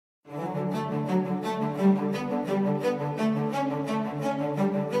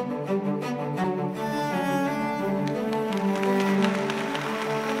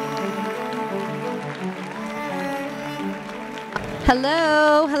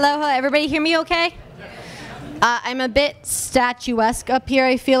Hello, hello, everybody hear me okay? I'm a bit statuesque up here.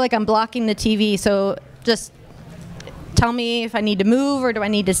 I feel like I'm blocking the TV, so just tell me if I need to move or do I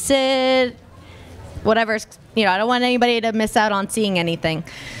need to sit, whatever. I don't want anybody to miss out on seeing anything.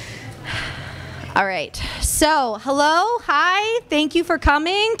 All right, so hello, hi, thank you for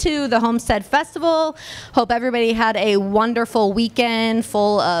coming to the Homestead Festival. Hope everybody had a wonderful weekend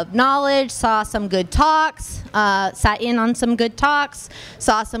full of knowledge, saw some good talks, sat in on some good talks,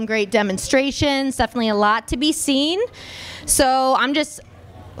 saw some great demonstrations, definitely a lot to be seen. So I'm just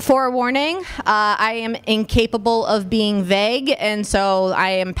forewarning, I am incapable of being vague, and so I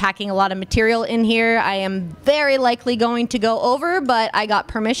am packing a lot of material in here. I am very likely going to go over, but I got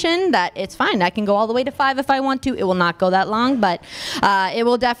permission that it's fine. I can go all the way to 5 if I want to. It will not go that long, but it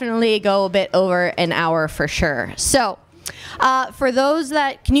will definitely go a bit over an hour for sure. So for those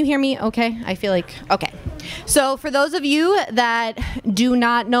that, can you hear me okay? I feel like, okay. So for those of you that do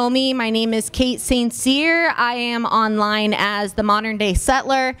not know me, my name is Kate St. Cyr. I am online as the Modern Day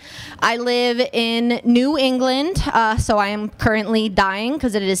Settler. I live in New England, so I am currently dying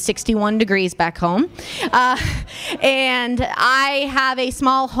because it is 61 degrees back home. And I have a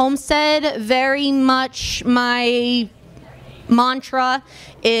small homestead. Very much my mantra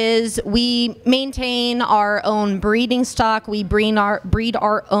is we maintain our own breeding stock. We breed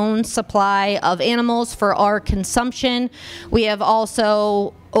our own supply of animals for our consumption. We have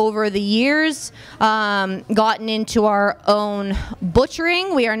also, over the years, gotten into our own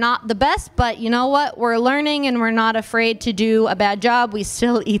butchering. We are not the best, but you know what? We're learning and we're not afraid to do a bad job. We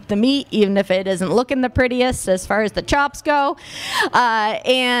still eat the meat, even if it isn't looking the prettiest as far as the chops go.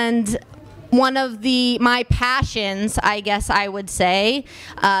 And one of my passions, I guess I would say,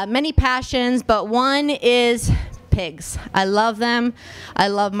 many passions, but one is pigs. I love them. I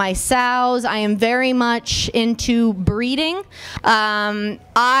love my sows. I am very much into breeding.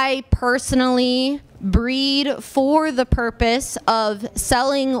 I personally breed for the purpose of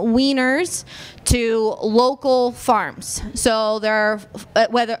selling wieners to local farms. So there are,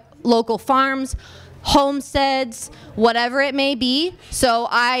 whether local farms, homesteads, whatever it may be. So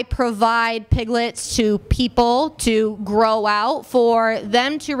I provide piglets to people to grow out for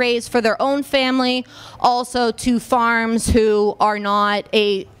them to raise for their own family, also to farms who are not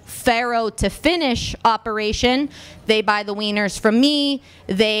a farrow to finish operation. They buy the wieners from me,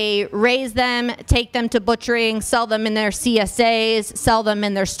 they raise them, take them to butchering, sell them in their CSAs, sell them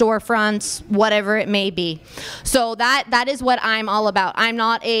in their storefronts, whatever it may be. So that is what I'm all about. I'm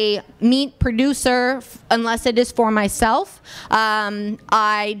not a meat producer unless it is for myself.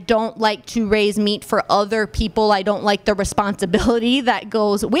 I don't like to raise meat for other people. I don't like the responsibility that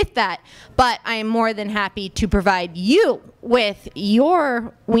goes with that. But I am more than happy to provide you with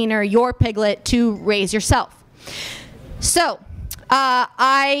your wiener, your piglet to raise yourself. So,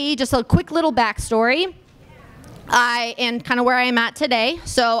 just a quick little backstory. And kind of where I am at today.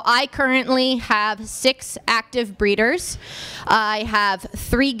 So I currently have 6 active breeders. I have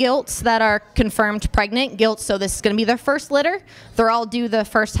 3 gilts that are confirmed pregnant gilts, so this is going to be their first litter. They're all due the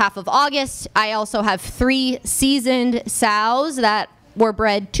first half of August. I also have 3 seasoned sows that were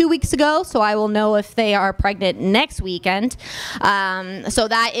bred 2 weeks ago, so I will know if they are pregnant next weekend. So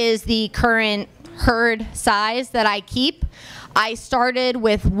that is the current herd size that I keep. I started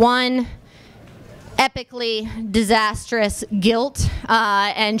with 1 epically disastrous gilt,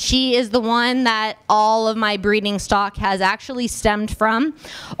 and she is the one that all of my breeding stock has actually stemmed from.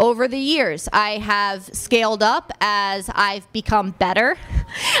 Over the years, I have scaled up as I've become better,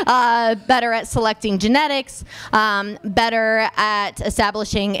 better at selecting genetics, better at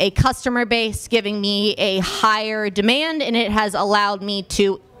establishing a customer base, giving me a higher demand, and it has allowed me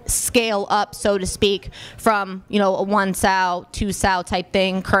to scale up, so to speak, from a 1 sow, 2 sow type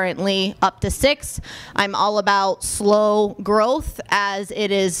thing, currently up to 6. I'm all about slow growth as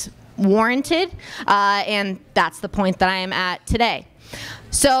it is warranted, and that's the point that I am at today.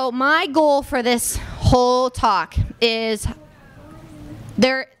 So my goal for this whole talk is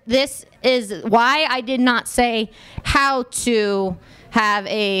this is why I did not say how to have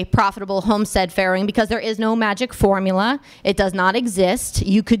a profitable homestead farrowing, because there is no magic formula. It does not exist.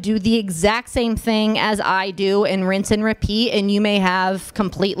 You could do the exact same thing as I do and rinse and repeat, and you may have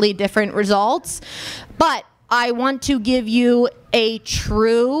completely different results. But I want to give you a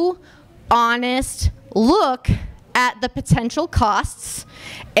true, honest look at the potential costs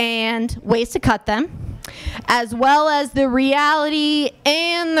and ways to cut them, as well as the reality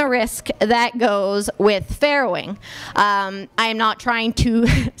and the risk that goes with farrowing. I am not trying to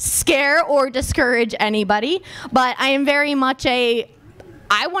scare or discourage anybody, but I am very much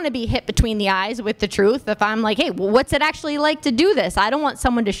I want to be hit between the eyes with the truth. If I'm like, hey, well, what's it actually like to do this? I don't want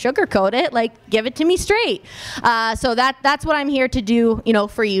someone to sugarcoat it. Like, give it to me straight. So that's what I'm here to do,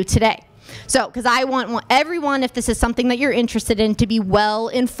 for you today. So, because I want everyone, if this is something that you're interested in, to be well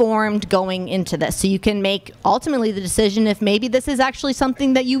informed going into this. So you can make ultimately the decision if maybe this is actually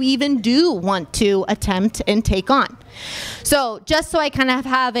something that you even do want to attempt and take on. So just so I kind of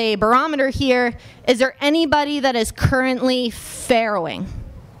have a barometer here, is there anybody that is currently farrowing?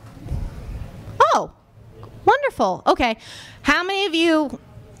 Oh, wonderful. Okay. How many of you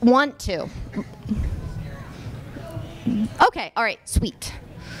want to? Okay. All right. Sweet.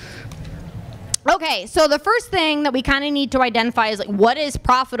 Okay, so the first thing that we kind of need to identify is like, what does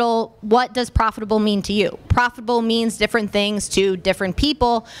profitable mean to you? Profitable means different things to different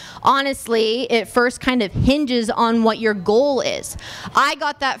people. Honestly, it first kind of hinges on what your goal is. I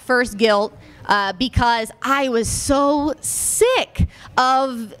got that first guilt because I was so sick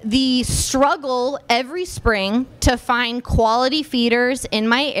of the struggle every spring to find quality feeders in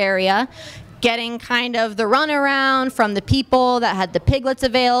my area, getting kind of the runaround from the people that had the piglets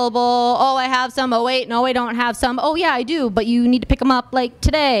available. Oh, I have some. Oh, wait, no, I don't have some. Oh, yeah, I do, but you need to pick them up like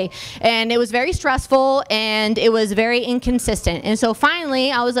today. And it was very stressful, and it was very inconsistent. And so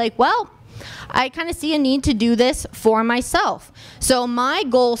finally, I was like, well, I kind of see a need to do this for myself. So my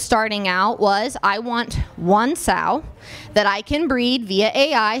goal starting out was I want one sow that I can breed via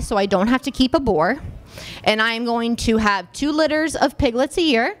AI so I don't have to keep a boar. And I'm going to have 2 litters of piglets a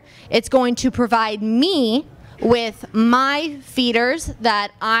year. It's going to provide me with my feeders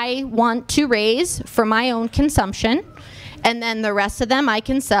that I want to raise for my own consumption, and then the rest of them I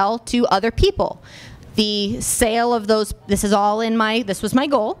can sell to other people. The sale of those, this was my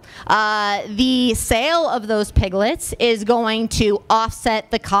goal. The sale of those piglets is going to offset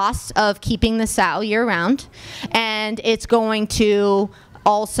the cost of keeping the sow year round, and it's going to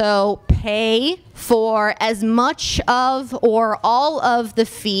also pay for as much of or all of the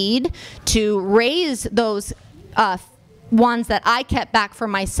feed to raise those ones that I kept back for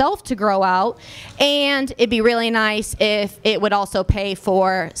myself to grow out, and it'd be really nice if it would also pay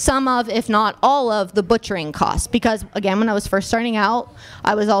for some of, if not all of, the butchering costs, because again, when I was first starting out,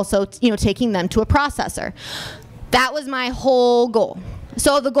 I was also taking them to a processor. That was my whole goal.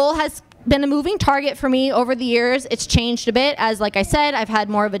 So the goal has been a moving target for me over the years. It's changed a bit as, like I said, I've had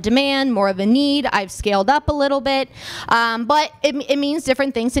more of a demand, more of a need. I've scaled up a little bit, but it means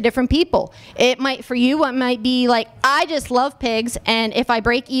different things to different people. For you, it might be like, I just love pigs, and if I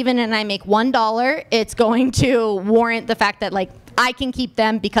break even and I make $1, it's going to warrant the fact that like I can keep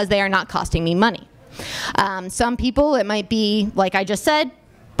them because they are not costing me money. Some people, it might be like I just said,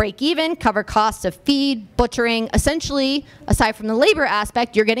 break even, cover costs of feed, butchering. Essentially, aside from the labor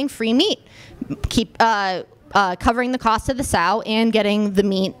aspect, you're getting free meat. Keep covering the cost of the sow and getting the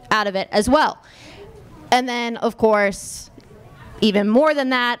meat out of it as well. And then, of course, even more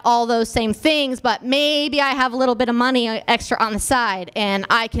than that, all those same things, but maybe I have a little bit of money extra on the side, and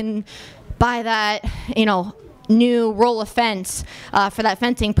I can buy that, new roll of fence for that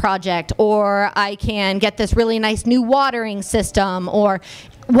fencing project, or I can get this really nice new watering system, or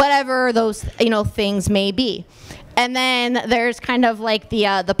whatever those things may be. And then there's kind of like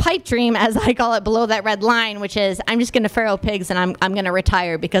the pipe dream, as I call it, below that red line, which is I'm just going to farrow pigs and I'm going to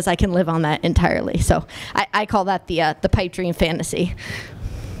retire because I can live on that entirely. So I call that the pipe dream fantasy.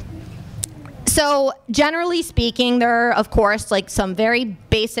 So generally speaking, there are, of course, like some very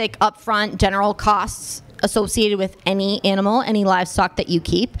basic upfront general costs associated with any animal, any livestock that you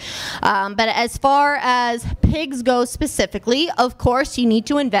keep. But as far as pigs go specifically, of course, you need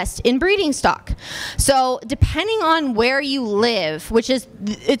to invest in breeding stock. So depending on where you live,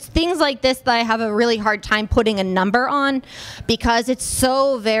 it's things like this that I have a really hard time putting a number on because it's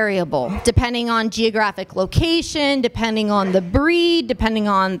so variable, depending on geographic location, depending on the breed, depending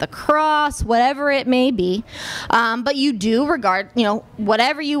on the cross, whatever it may be. But you do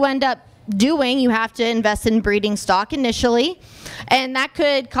whatever you end up doing, you have to invest in breeding stock initially, and that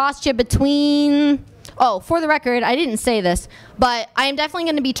could cost you between, for the record, I didn't say this, but I am definitely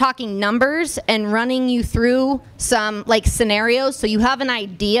going to be talking numbers and running you through some scenarios so you have an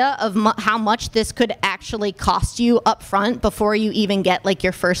idea of how much this could actually cost you up front before you even get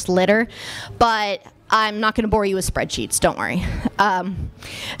your first litter. But I'm not going to bore you with spreadsheets, don't worry.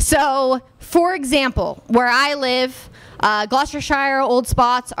 So for example, where I live, Gloucestershire Old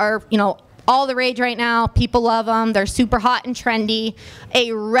Spots are, all the rage right now. People love them. They're super hot and trendy.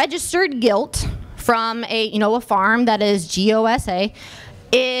 A registered gilt from a farm that is GOSA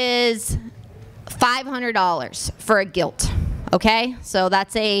is $500 for a gilt. Okay, so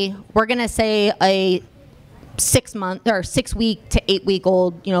that's we're gonna say a 6-month or 6-week to 8-week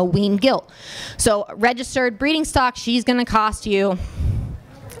old, weaned gilt. So registered breeding stock, she's going to cost you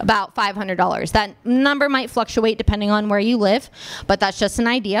about $500. That number might fluctuate depending on where you live, but that's just an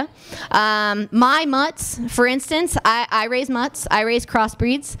idea. My mutts, for instance, I raise mutts, I raise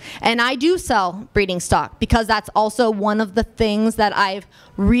crossbreeds, and I do sell breeding stock because that's also one of the things that I've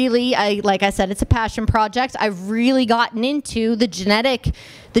really, like I said, it's a passion project. I've really gotten into the genetics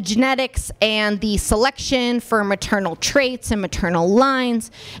and the selection for maternal traits and maternal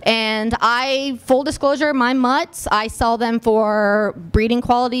lines. And full disclosure, my mutts, I sell them for breeding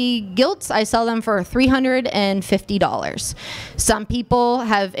quality gilts. I sell them for $350. Some people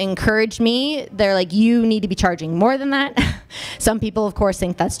have encouraged me. They're like, you need to be charging more than that. Some people, of course,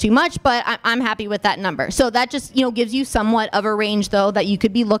 think that's too much, but I'm happy with that number. So that just, gives you somewhat of a range, though, that you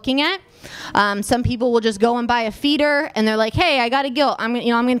could be looking at. Some people will just go and buy a feeder, and they're like, "Hey, I got a gilt. I'm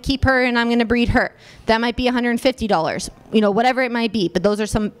going to keep her, and I'm going to breed her." That might be $150, whatever it might be. But those are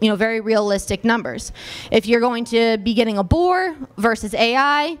some, very realistic numbers. If you're going to be getting a boar versus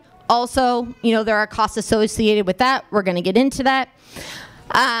AI, also, there are costs associated with that. We're going to get into that.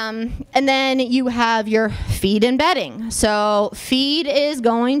 And then you have your feed and bedding. So feed is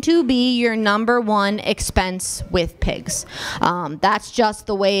going to be your #1 expense with pigs. That's just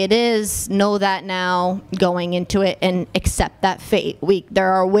the way it is. Know that now going into it and accept that fate.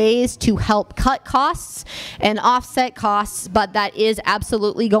 There are ways to help cut costs and offset costs, but that is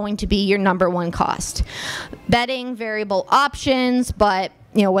absolutely going to be your #1 cost. Bedding, variable options, but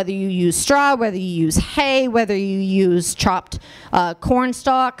whether you use straw, whether you use hay, whether you use chopped corn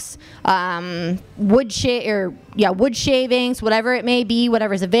stalks, wood shavings, whatever it may be,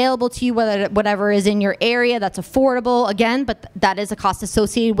 whatever is available to you, whatever is in your area that's affordable, again, but that is a cost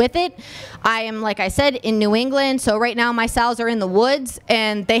associated with it. I am, like I said, in New England, so right now my sows are in the woods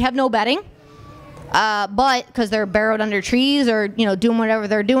and they have no bedding. But because they're burrowed under trees or, doing whatever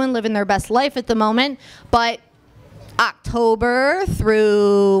they're doing, living their best life at the moment. But October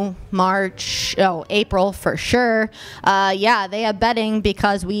through April for sure. Yeah, they have bedding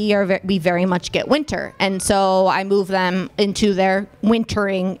because we very much get winter, and so I move them into their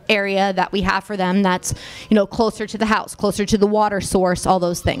wintering area that we have for them. That's closer to the house, closer to the water source, all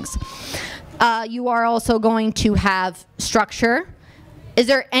those things. You are also going to have structure. Is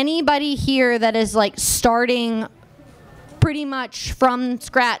there anybody here that is like starting pretty much from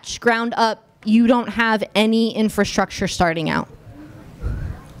scratch, ground up? You don't have any infrastructure starting out.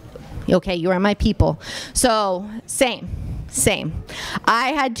 Okay, you are my people. So, same. I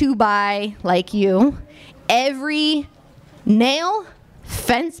had to buy, like you, every nail,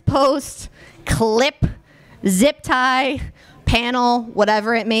 fence post, clip, zip tie, panel,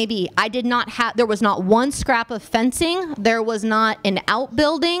 whatever it may be. There was not one scrap of fencing. There was not an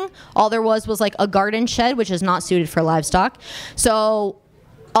outbuilding. All there was like a garden shed, which is not suited for livestock. So,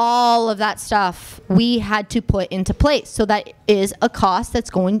 all of that stuff we had to put into place. So that is a cost that's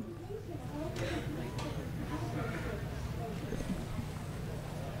going.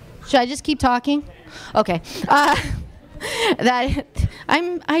 Should I just keep talking? Okay.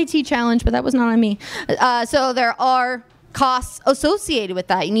 I'm IT challenged, but that was not on me. So there are costs associated with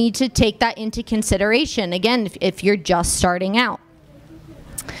that. You need to take that into consideration, again, if you're just starting out.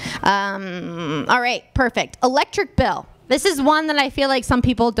 All right, perfect. Electric bill. This is one that I feel like some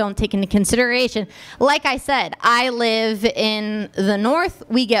people don't take into consideration. Like I said, I live in the north.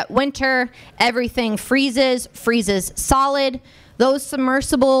 We get winter. Everything freezes solid. Those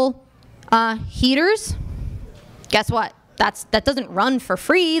submersible heaters, guess what? That doesn't run for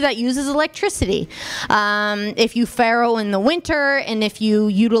free. That uses electricity. If you farrow in the winter and if you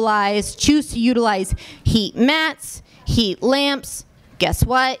choose to utilize heat mats, heat lamps, guess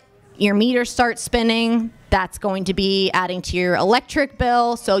what? Your meter starts spinning. That's going to be adding to your electric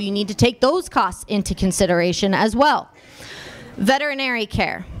bill, so you need to take those costs into consideration as well. Veterinary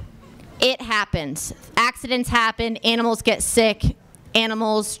care. It happens. Accidents happen. Animals get sick.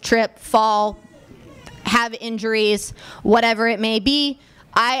 Animals trip, fall, have injuries, whatever it may be.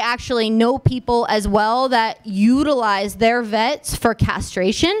 I actually know people as well that utilize their vets for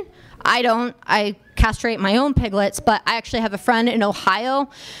castration. I don't. I castrate my own piglets, but I actually have a friend in Ohio.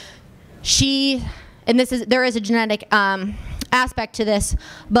 There is a genetic aspect to this,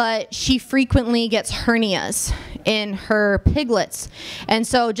 but she frequently gets hernias in her piglets. And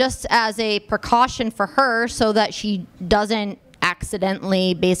so just as a precaution for her so that she doesn't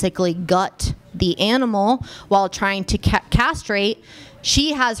accidentally basically gut the animal while trying to castrate,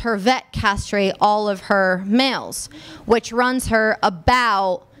 she has her vet castrate all of her males, which runs her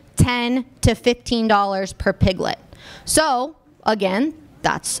about $10 to $15 per piglet. So again,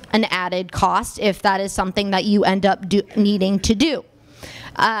 that's an added cost if that is something that you end up needing to do.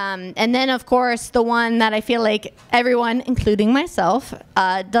 And then, of course, the one that I feel like everyone, including myself,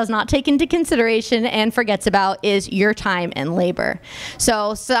 does not take into consideration and forgets about is your time and labor.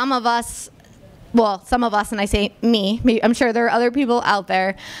 So some of us, and I say me, I'm sure there are other people out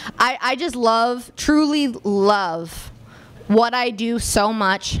there, I just truly love what I do so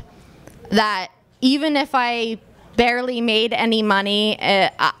much that even if I barely made any money,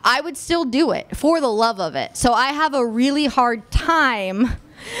 I would still do it for the love of it. So I have a really hard time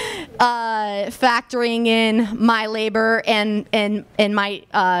factoring in my labor and my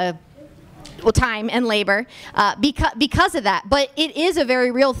time and labor because of that. But it is a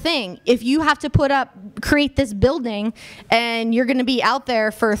very real thing. If you have to create this building and you're going to be out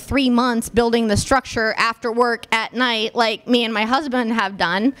there for 3 months building the structure after work at night, like me and my husband have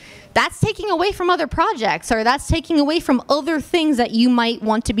done, that's taking away from other projects, or that's taking away from other things that you might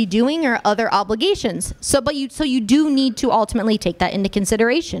want to be doing or other obligations. So you do need to ultimately take that into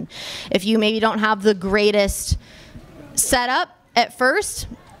consideration. If you maybe don't have the greatest setup at first,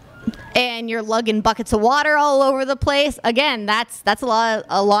 and you're lugging buckets of water all over the place, again, that's a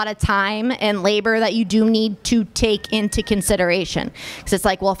lot of time and labor that you do need to take into consideration. Because it's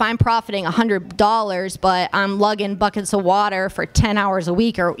like, well, if I'm profiting $100, but I'm lugging buckets of water for 10 hours a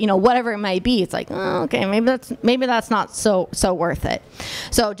week, or whatever it might be, it's like, oh, okay, maybe that's not so worth it.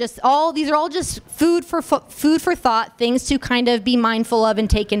 So these are all just food for thought, things to kind of be mindful of and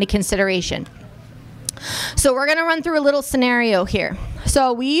take into consideration. So we're going to run through a little scenario here.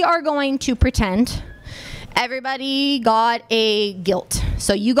 So we are going to pretend everybody got a gilt.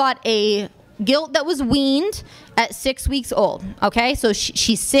 So you got a gilt that was weaned at 6 weeks old. Okay, so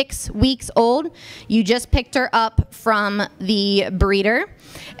she's 6 weeks old. You just picked her up from the breeder.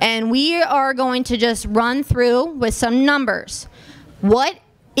 And we are going to just run through with some numbers. What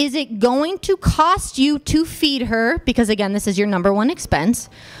is it going to cost you to feed her? Because again, this is your number one expense.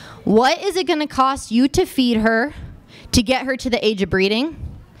 What is it going to cost you to feed her, to get her to the age of breeding,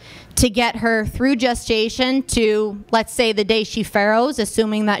 to get her through gestation to, let's say, the day she farrows,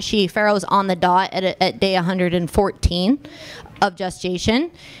 assuming that she farrows on the dot at day 114 of gestation?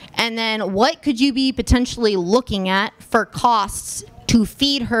 And then what could you be potentially looking at for costs to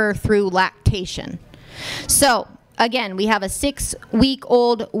feed her through lactation? So, again, we have a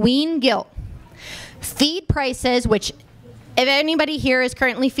 6-week-old wean gilt. Feed prices, which if anybody here is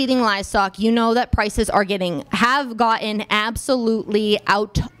currently feeding livestock, you know that prices have gotten absolutely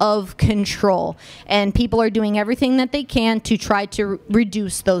out of control. And people are doing everything that they can to try to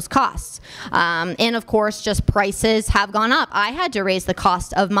reduce those costs. And of course, just prices have gone up. I had to raise the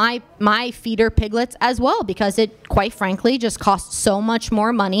cost of my feeder piglets as well, because it, quite frankly, just costs so much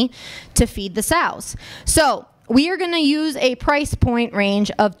more money to feed the sows. So we are going to use a price point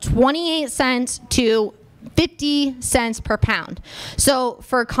range of 28 cents to 50 cents per pound. So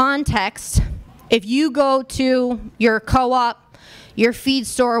for context, if you go to your co-op, your feed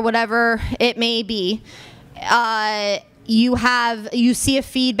store, whatever it may be, you see a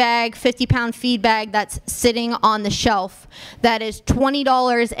feed bag, 50-pound feed bag that's sitting on the shelf that is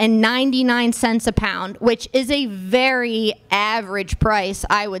 $20.99 a pound, which is a very average price,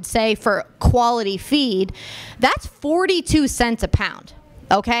 I would say, for quality feed. That's 42 cents a pound,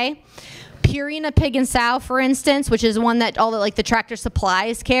 okay? Purina Pig and Sow, for instance, which is one that all the Tractor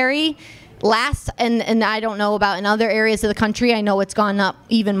Supplies carry, and I don't know about in other areas of the country, I know it's gone up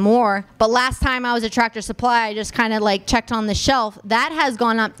even more, but last time I was at Tractor Supply, I just kind of checked on the shelf, that has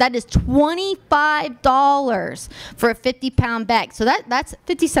gone up. That is $25 for a 50-pound bag. So that's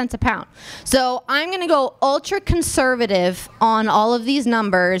 50 cents a pound. So I'm going to go ultra conservative on all of these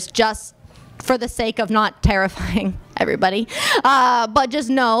numbers, just for the sake of not terrifying everybody. But just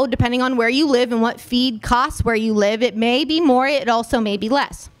know, depending on where you live and what feed costs where you live, it may be more, it also may be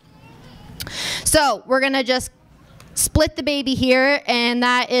less. So we're going to just split the baby here, and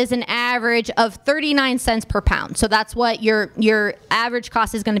that is an average of 39 cents per pound. So that's what your average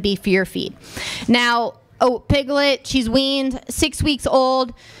cost is going to be for your feed. Now, Piglet, she's weaned, 6 weeks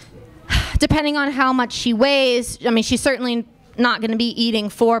old. Depending on how much she weighs, I mean, she's certainly not going to be eating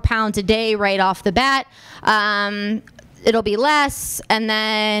 4 pounds a day right off the bat. It'll be less, and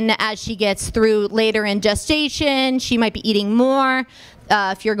then as she gets through later in gestation, she might be eating more.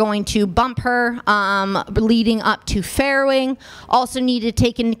 If you're going to bump her leading up to farrowing. Also need to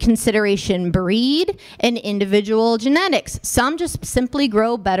take into consideration breed and individual genetics. Some just simply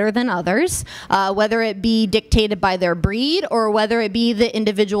grow better than others, whether it be dictated by their breed or whether it be the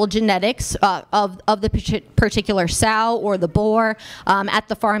individual genetics of the particular sow or the boar at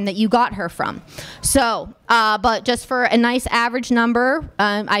the farm that you got her from. So, but just for a nice average number,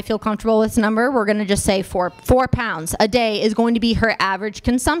 I feel comfortable with this number, we're going to just say 4 pounds a day is going to be her average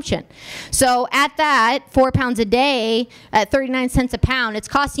consumption. So at that, 4 pounds a day at 39 cents a pound, it's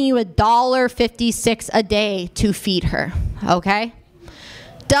costing you $1.56 a day to feed her, okay?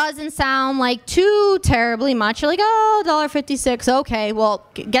 Doesn't sound like too terribly much. You're like, oh, $1.56, okay. Well,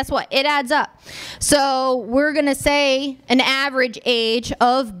 guess what? It adds up. So we're going to say an average age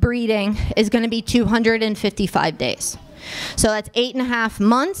of breeding is going to be 255 days. So that's 8.5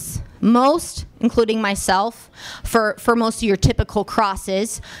 months, most, including myself, for most of your typical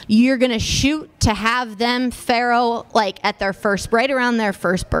crosses. You're going to shoot to have them farrow like at their first, right around their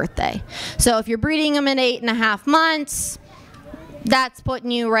first birthday. So if you're breeding them at 8.5 months, that's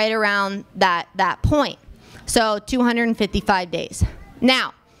putting you right around that point. So 255 days.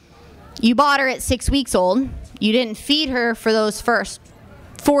 Now, you bought her at 6 weeks old. You didn't feed her for those first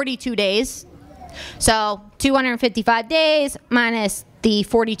 42 days. So 255 days minus the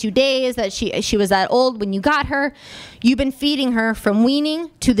 42 days that she was that old when you got her. You've been feeding her from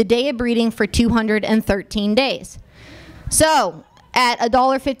weaning to the day of breeding for 213 days. So at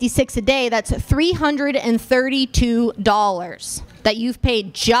 $1.56 a day, that's $332 that you've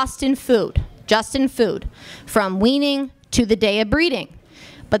paid just in food, from weaning to the day of breeding.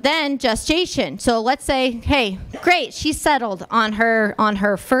 But then gestation. So let's say, hey, great, she settled on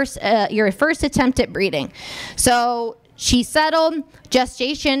her first your first attempt at breeding. So she settled.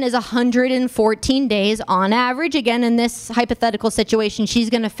 Gestation is 114 days on average. Again, in this hypothetical situation,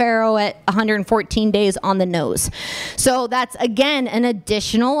 she's going to farrow at 114 days on the nose. So that's, again, an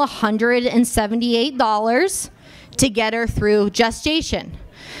additional $178 to get her through gestation.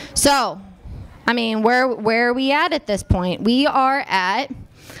 So, I mean, where are we at this point? We are at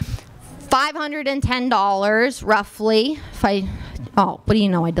 $510 roughly. Oh, what do you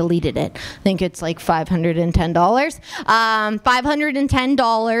know? I deleted it. I think it's like $510.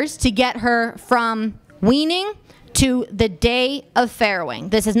 $510 to get her from weaning to the day of farrowing.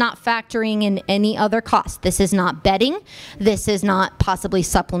 This is not factoring in any other cost. This is not bedding. This is not possibly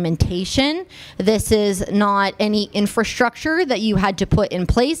supplementation. This is not any infrastructure that you had to put in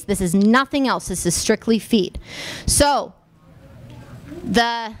place. This is nothing else. This is strictly feed. So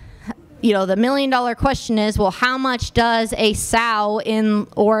the million-dollar question is, well, how much does a sow in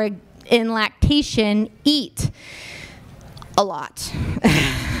lactation eat? A lot.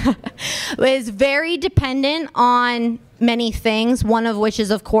 It's very dependent on many things, one of which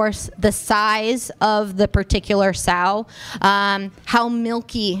is, of course, the size of the particular sow. How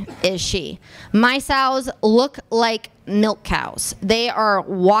milky is she? My sows look like milk cows. They are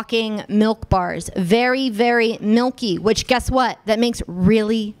walking milk bars. Very, very milky, which, guess what? That makes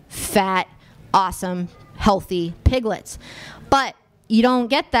really fat, awesome, healthy piglets. But you don't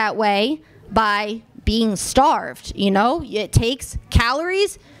get that way by being starved. You know, it takes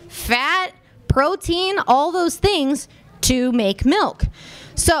calories, fat, protein, all those things to make milk.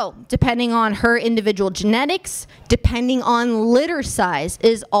 So depending on her individual genetics, depending on litter size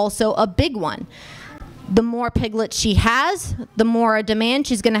is also a big one. The more piglets she has, the more demand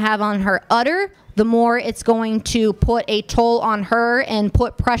she's going to have on her udder, the more it's going to put a toll on her and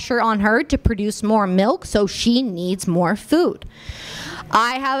put pressure on her to produce more milk, so she needs more food.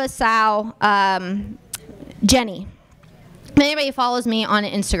 I have a sow, Jenny. If anybody follows me on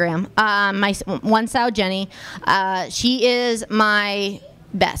Instagram, my one sow, Jenny, she is my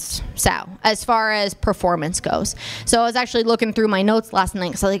best sow as far as performance goes. So I was actually looking through my notes last night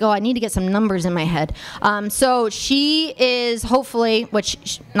because I was like, oh, I need to get some numbers in my head. So she is hopefully,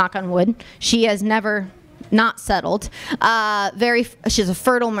 which, knock on wood, she has never not settled. She's a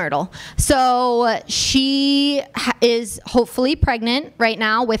fertile myrtle. So she is hopefully pregnant right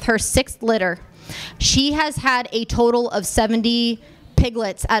now with her 6th litter. She has had a total of 70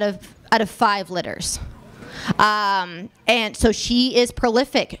 piglets out of 5 litters. And so she is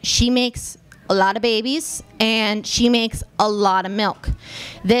prolific. She makes a lot of babies and she makes a lot of milk.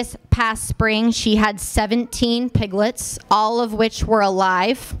 This past spring, she had 17 piglets, all of which were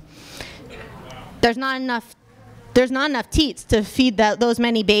alive. There's not enough teats to feed those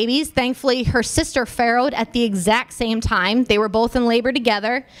many babies. Thankfully, her sister farrowed at the exact same time. They were both in labor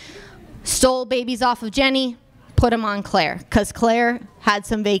together. Stole babies off of Jenny, put them on Claire, because Claire had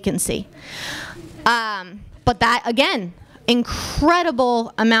some vacancy. But that, again,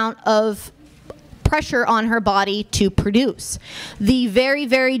 incredible amount of pressure on her body to produce. The very,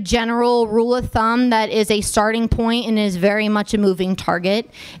 very general rule of thumb that is a starting point and is very much a moving target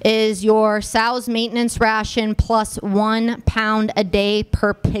is your sow's maintenance ration plus 1 pound a day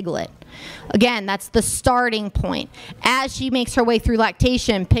per piglet. Again, that's the starting point. As she makes her way through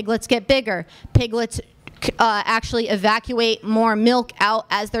lactation, piglets get bigger. Piglets actually evacuate more milk out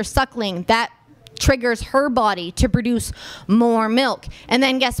as they're suckling. That triggers her body to produce more milk. And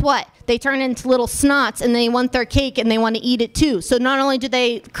then guess what? They turn into little snots and they want their cake and they want to eat it too. So not only do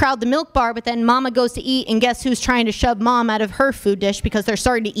they crowd the milk bar, but then mama goes to eat and guess who's trying to shove mom out of her food dish because they're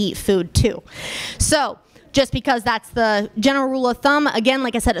starting to eat food too. So just because that's the general rule of thumb, again,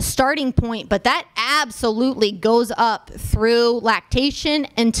 like I said, a starting point, but that absolutely goes up through lactation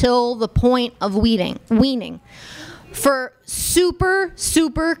until the point of weaning. For super,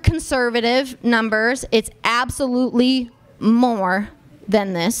 super conservative numbers, it's absolutely more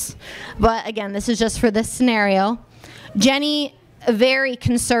than this. But again, this is just for this scenario. Jenny very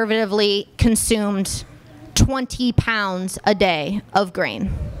conservatively consumed 20 pounds a day of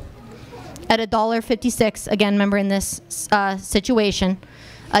grain at $1.56, again, remember in this situation,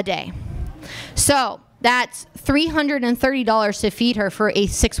 a day. So that's $330 to feed her for a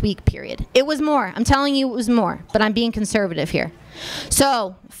 6-week period. It was more. I'm telling you it was more, but I'm being conservative here.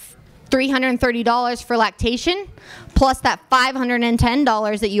 So $330 for lactation, plus that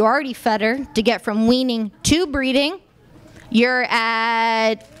 $510 that you already fed her to get from weaning to breeding. You're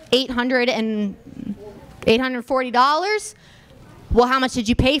at $840. Well, how much did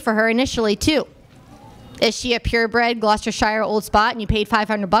you pay for her initially, too? Is she a purebred Gloucestershire Old Spot and you paid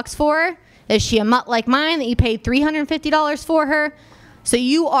 $500 for her? Is she a mutt like mine that you paid $350 for her? So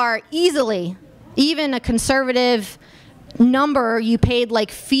you are easily, even a conservative number, you paid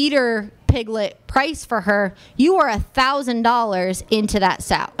like feeder piglet price for her, you are $1,000 into that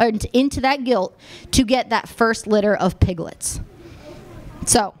into that gilt to get that first litter of piglets.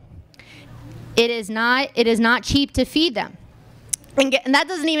 So it is not cheap to feed them. And that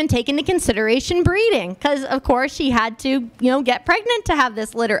doesn't even take into consideration breeding, because of course she had to, get pregnant to have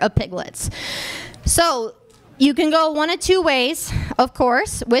this litter of piglets. So you can go one of two ways, of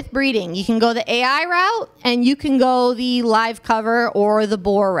course, with breeding. You can go the AI route, and you can go the live cover or the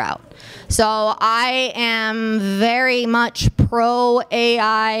boar route. So I am very much pro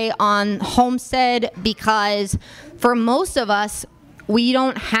AI on Homestead, because for most of us, we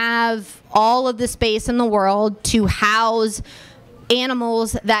don't have all of the space in the world to house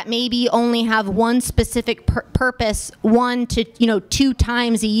animals that maybe only have one specific purpose, 1 to 2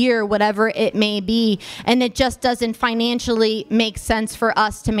 times a year, whatever it may be, and it just doesn't financially make sense for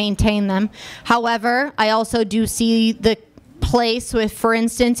us to maintain them. However, I also do see the place with, for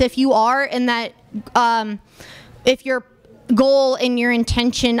instance, if you are in that, if your goal and your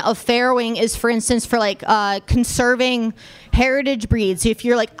intention of farrowing is, for instance, for like conserving heritage breeds. If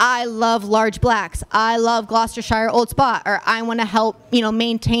you're like, I love large blacks, I love Gloucestershire Old Spot, or I want to help,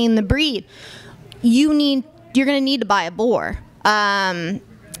 maintain the breed, you're going to need to buy a boar.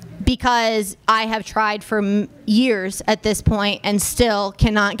 Because I have tried for years at this point and still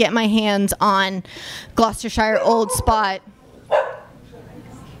cannot get my hands on Gloucestershire Old Spot.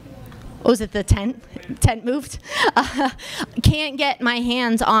 Was it the tent? Tent moved? Can't get my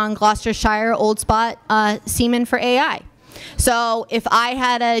hands on Gloucestershire Old Spot semen for AI. So if I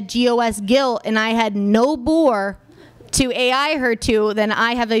had a GOS gilt and I had no boar to AI her to, then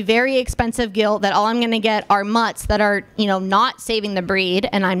I have a very expensive gilt that all I'm going to get are mutts that are, not saving the breed,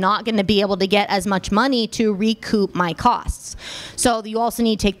 and I'm not going to be able to get as much money to recoup my costs. So you also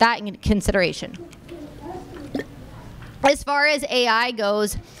need to take that into consideration. As far as AI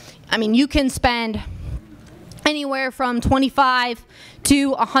goes, you can spend anywhere from $25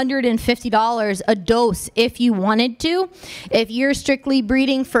 to $150 a dose if you wanted to. If you're strictly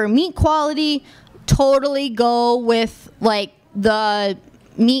breeding for meat quality, totally go with like the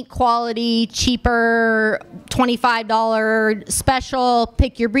meat quality, cheaper, $25 special,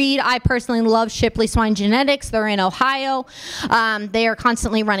 pick your breed. I personally love Shipley Swine Genetics. They're in Ohio. They are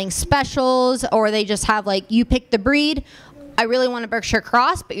constantly running specials, or they just have like, you pick the breed. I really want a Berkshire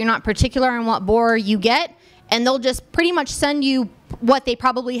Cross, but you're not particular on what boar you get, and they'll just pretty much send you what they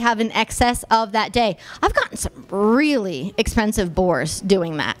probably have in excess of that day. I've gotten some really expensive boars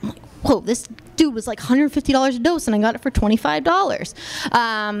doing that. I'm like, whoa, this dude was like $150 a dose, and I got it for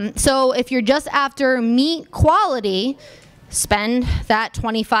 $25. So if you're just after meat quality, spend that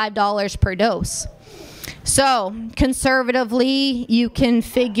 $25 per dose. So conservatively, you can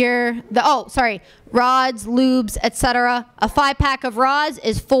figure rods, lubes, etc. A 5-pack of rods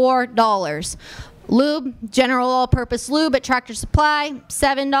is $4. Lube, general all-purpose lube at Tractor Supply,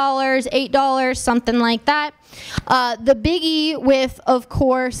 $7, $8, something like that. The biggie with, of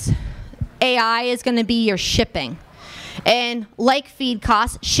course, AI is going to be your shipping. And like feed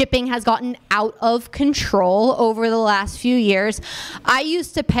costs, shipping has gotten out of control over the last few years. I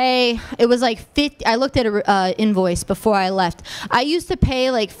used to pay, it was like 50, I looked at an invoice before I left. I used to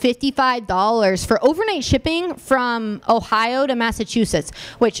pay like $55 for overnight shipping from Ohio to Massachusetts,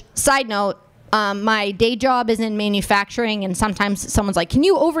 which, side note, my day job is in manufacturing, and sometimes someone's like, can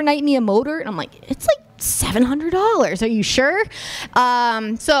you overnight me a motor? And I'm like, it's like $700. Are you sure?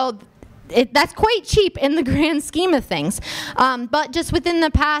 So that's quite cheap in the grand scheme of things. But just within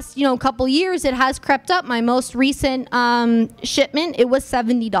the past, couple years, it has crept up. My most recent shipment, it was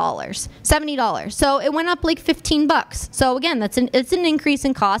 $70. So it went up like 15 bucks. So again, it's an increase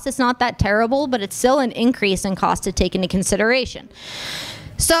in cost. It's not that terrible, but it's still an increase in cost to take into consideration.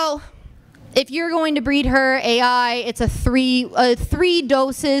 So if you're going to breed her AI, it's a three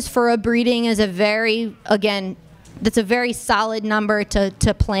doses for a breeding is that's a very solid number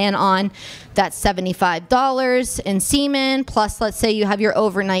to plan on. That's $75 in semen, plus let's say you have your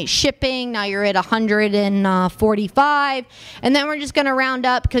overnight shipping. Now you're at $145, and then we're just going to round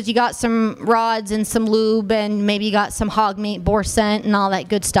up because you got some rods and some lube, and maybe you got some hog mate, boar scent, and all that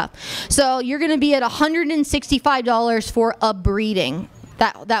good stuff. So you're going to be at $165 for a breeding.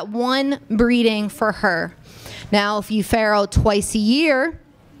 That one breeding for her. Now, if you farrow twice a year,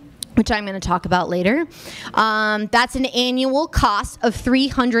 which I'm going to talk about later, that's an annual cost of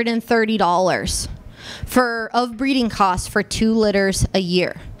 $330 of breeding costs for 2 litters a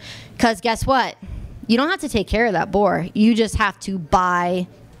year. Because guess what? You don't have to take care of that boar. You just have to buy,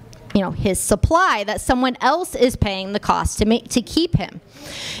 his supply that someone else is paying the cost to keep him.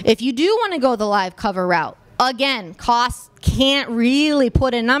 If you do want to go the live cover route, again, costs can't really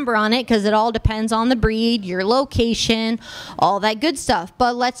put a number on it because it all depends on the breed, your location, all that good stuff.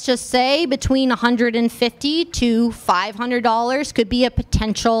 But let's just say between $150 to $500 could be a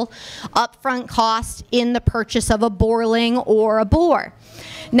potential upfront cost in the purchase of a boarling or a boar.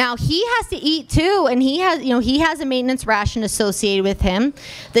 Now he has to eat too, and he has a maintenance ration associated with him.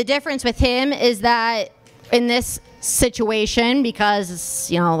 The difference with him is that in this situation,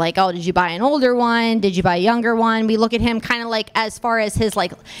 because oh, did you buy an older one, did you buy a younger one, we look at him kind of like as far as his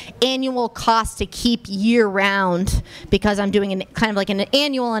annual cost to keep year round, because I'm doing kind of like an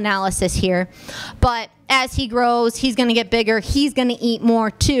annual analysis here. But as he grows, he's going to get bigger, he's going to eat more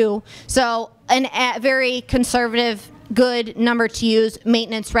too. So a very conservative good number to use,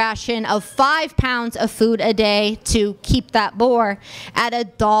 maintenance ration of 5 pounds of food a day to keep that boar at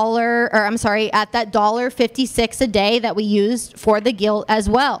at that $1.56 a day that we used for the gilt as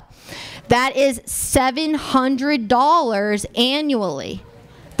well. That is $700 annually.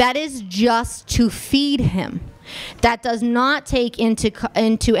 That is just to feed him. That does not take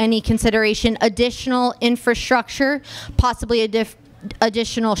into any consideration additional infrastructure, possibly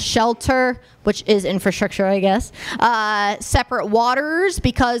additional shelter, which is infrastructure, I guess, separate waters,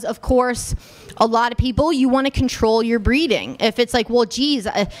 because of course a lot of people, you want to control your breeding. If it's like, well, geez,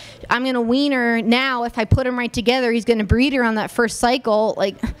 I'm going to wean her now, if I put them right together, he's going to breed her on that first cycle.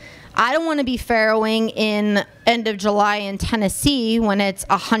 I don't want to be farrowing in end of July in Tennessee when it's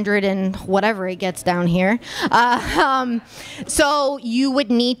 100 and whatever it gets down here. So you would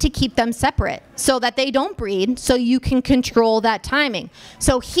need to keep them separate so that they don't breed, so you can control that timing.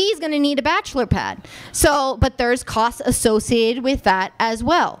 So he's going to need a bachelor pad. But there's costs associated with that as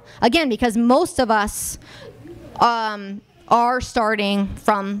well. Again, because most of us are starting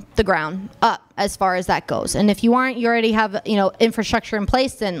from the ground up as far as that goes. And if you aren't, you already have infrastructure in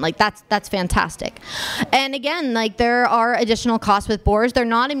place, then that's fantastic. And again, there are additional costs with boars. They're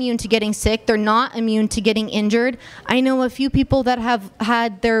not immune to getting sick. They're not immune to getting injured. I know a few people that have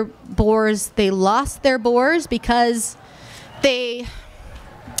had their boars, they lost their boars because there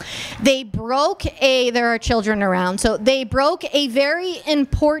are children around, so they broke a very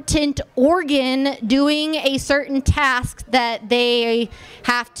important organ doing a certain task that they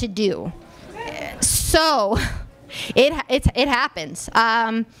have to do. So it happens.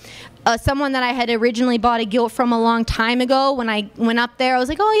 Someone that I had originally bought a gilt from a long time ago, when I went up there, I was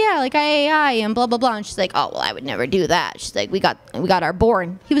like, oh yeah, AI and blah blah blah, and she's like, oh well, I would never do that. She's like, we got our boar,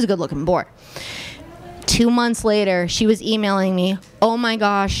 and he was a good looking boar. 2 months later, she was emailing me, oh my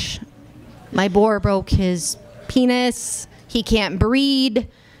gosh, my boar broke his penis, he can't breed,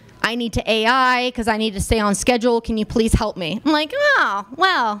 I need to AI because I need to stay on schedule, can you please help me? I'm like, oh,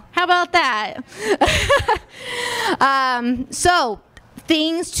 well, how about that? So,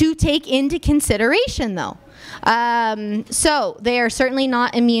 things to take into consideration though. So, they are certainly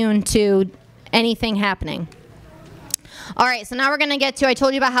not immune to anything happening. All right, so now we're going to get to, I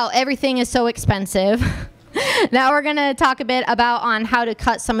told you about how everything is so expensive. Now we're going to talk a bit about on how to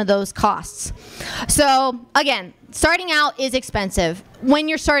cut some of those costs. So again, starting out is expensive. When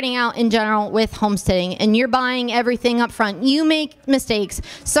you're starting out in general with homesteading and you're buying everything up front, you make mistakes,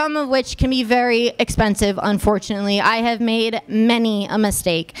 some of which can be very expensive, unfortunately. I have made many a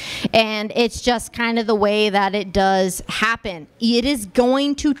mistake, and it's just kind of the way that it does happen. It is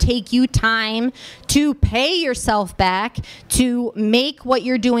going to take you time to pay yourself back to make what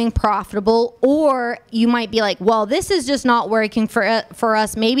you're doing profitable, or you might be like, well, this is just not working for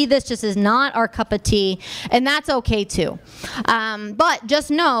us. Maybe this just is not our cup of tea, and that's okay too. But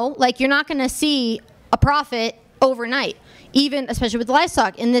just know, like, you're not going to see a profit overnight, even especially with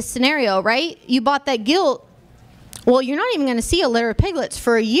livestock in this scenario, right? You bought that gilt. Well, you're not even going to see a litter of piglets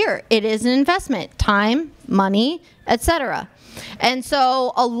for a year. It is an investment, time, money, etc. And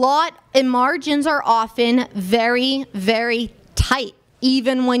so a lot in margins are often very, very tight,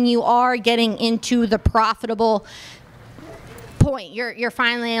 even when you are getting into the profitable point. You're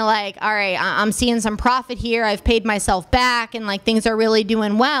finally like, all right, I'm seeing some profit here. I've paid myself back, and like things are really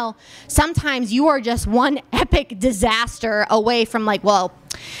doing well. Sometimes you are just one epic disaster away from like, well,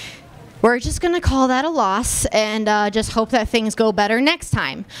 we're just going to call that a loss and just hope that things go better next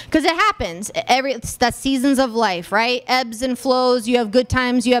time. Because it happens. That's seasons of life, right? Ebbs and flows. You have good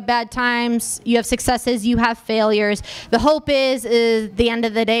times. You have bad times. You have successes. You have failures. The hope is the end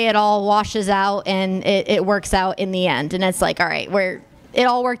of the day, it all washes out and it works out in the end. And it's like, all right, it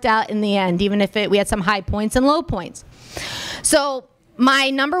all worked out in the end, even if we had some high points and low points. So my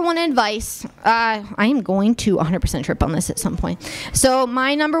number one advice, I am going to 100% trip on this at some point. So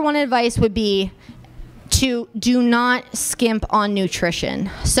my number one advice would be to do not skimp on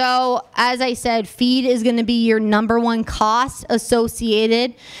nutrition. So as I said, feed is going to be your number one cost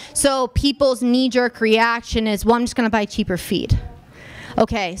associated. So people's knee-jerk reaction is, well, I'm just going to buy cheaper feed.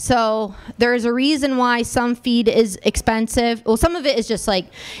 Okay, so there's a reason why some feed is expensive. Well, some of it is just like,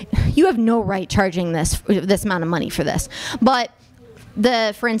 you have no right charging this amount of money for this. But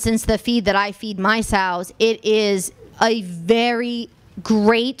for instance, the feed that I feed my sows, it is a very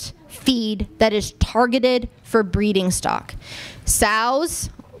great feed that is targeted for breeding stock. Sows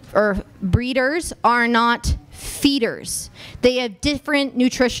or breeders are not feeders. They have different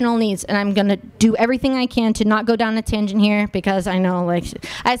nutritional needs, and I'm going to do everything I can to not go down a tangent here, because I know, like,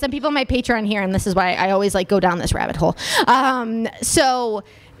 I have some people on my Patreon here, and this is why I always like go down this rabbit hole. So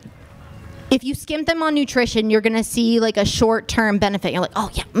if you skimp them on nutrition, you're going to see like a short-term benefit. You're like, oh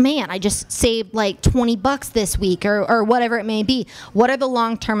yeah, man, I just saved like 20 bucks this week, or whatever it may be. What are the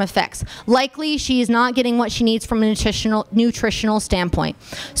long-term effects? Likely she is not getting what she needs from a nutritional standpoint.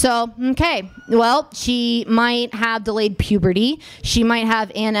 So, okay, well, she might have delayed puberty. She might have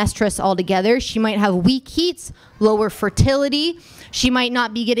anestrus altogether. She might have weak heats, lower fertility. She might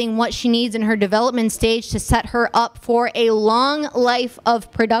not be getting what she needs in her development stage to set her up for a long life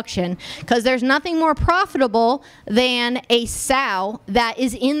of production, because there's nothing more profitable than a sow that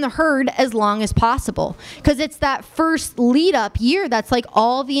is in the herd as long as possible, because it's that first lead up year that's like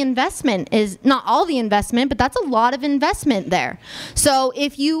all the investment is, not all the investment, but that's a lot of investment there. So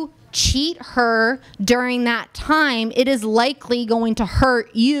if you cheat her during that time, it is likely going to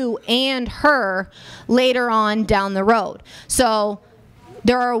hurt you and her later on down the road. So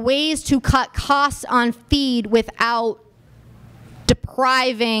there are ways to cut costs on feed without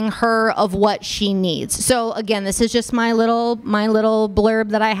depriving her of what she needs. So again, this is just my little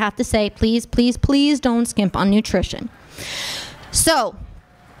blurb that I have to say. Please, please, please don't skimp on nutrition. So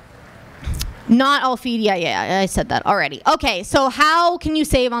not all feed. Yeah, I said that already. Okay, so how can you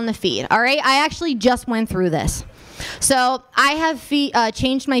save on the feed? All right, I actually just went through this. So I have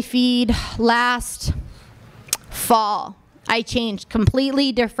changed my feed last fall. I changed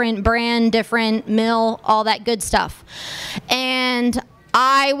completely different brand, different mill, all that good stuff. And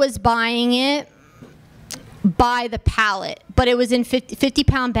I was buying it by the pallet, but it was in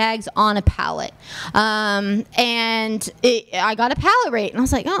 50-pound bags on a pallet. And I got a pallet rate, and I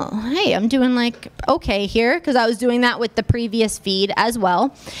was like, oh, hey, I'm doing like okay here, because I was doing that with the previous feed as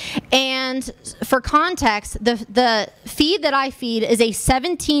well. And for context, the feed that I feed is a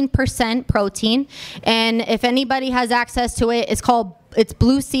 17% protein, and if anybody has access to it, it's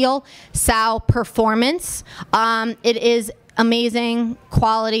Blue Seal Sow Performance. It is amazing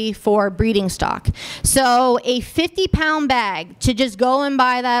quality for breeding stock. So a 50-pound bag, to just go and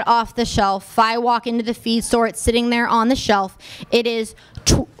buy that off the shelf, if I walk into the feed store, it's sitting there on the shelf, it is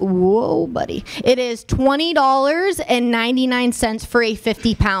whoa, buddy. It is $20.99 for a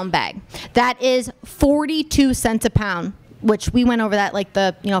 50-pound bag. That is 42 cents a pound, which we went over that like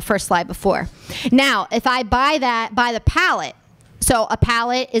the first slide before. Now, if I buy that by the pallet, so a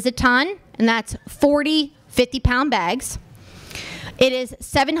pallet is a ton, and that's 40 50-pound bags. It is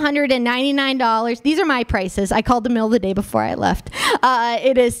 $799. These are my prices. I called the mill the day before I left.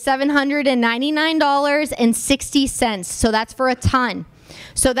 It is $799.60. So that's for a ton.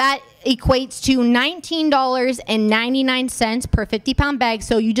 So that equates to $19.99 per 50-pound bag.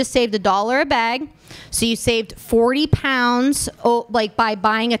 So you just saved $1 a bag. So you saved 40 pounds like by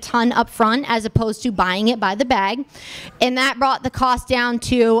buying a ton up front as opposed to buying it by the bag. And that brought the cost down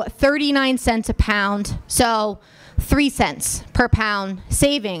to 39 cents a pound. So 3 cents per pound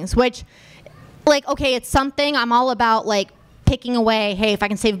savings, which, like, okay, it's something I'm all about, like, picking away. Hey, if I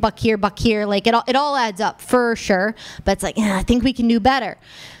can save $1 here, $1 here, like, it all adds up for sure. But it's like, I think we can do better.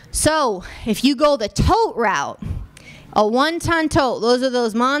 So if you go the tote route, a 1-ton tote, those are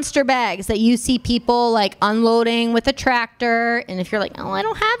those monster bags that you see people like unloading with a tractor. And if you're like, oh, I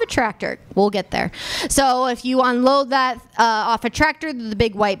don't have a tractor, we'll get there. So if you unload that off a tractor, the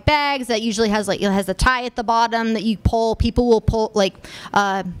big white bags that usually has like, it has a tie at the bottom that you pull, people will pull like,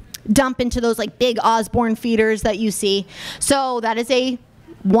 dump into those like big Osborne feeders that you see. So that is a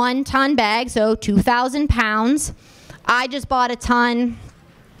 1-ton bag, so 2,000 pounds. I just bought a ton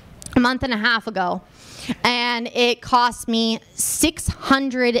a month and a half ago, and it cost me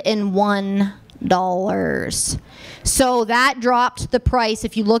 $601. So that dropped the price.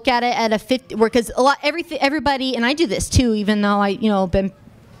 If you look at it at a 50, because everybody, and I do this too, even though I, been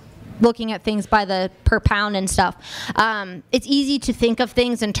looking at things by the per pound and stuff. It's easy to think of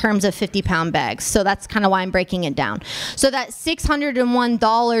things in terms of 50-pound bags. So that's kind of why I'm breaking it down. So that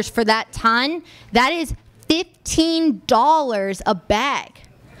 $601 for that ton, that is $15 a bag.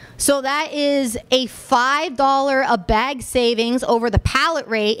 So that is a $5 a bag savings over the pallet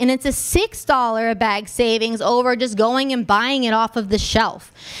rate, and it's a $6 a bag savings over just going and buying it off of the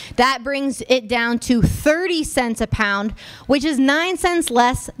shelf. That brings it down to 30 cents a pound, which is 9 cents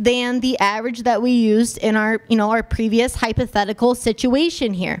less than the average that we used in our, our previous hypothetical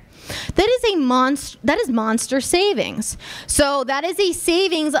situation here. That is monster savings. So that is a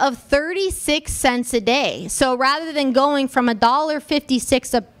savings of 36 cents a day. So rather than going from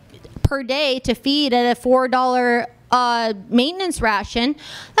 $1.56 per day to feed at a $4 maintenance ration,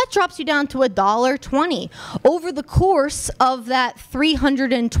 that drops you down to $1.20. Over the course of that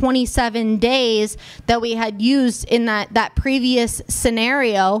 327 days that we had used in that previous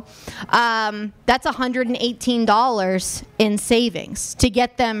scenario, that's $118 in savings to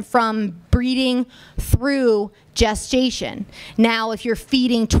get them from breeding through gestation. Now, if you're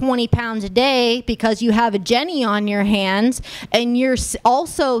feeding 20 pounds a day because you have a Jenny on your hands, and you're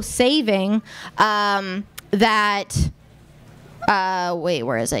also saving that,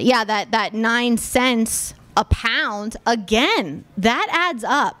 where is it? Yeah, that 9 cents a pound, again, that adds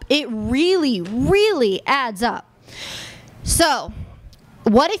up. It really, really adds up. So,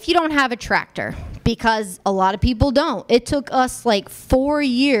 what if you don't have a tractor? Because a lot of people don't. It took us like 4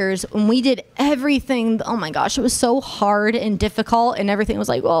 years, and we did everything. Oh my gosh, it was so hard and difficult, and everything was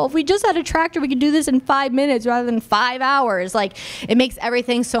like, well, if we just had a tractor, we could do this in 5 minutes rather than 5 hours. Like, it makes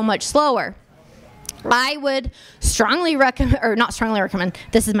everything so much slower. I would strongly recommend, or not strongly recommend,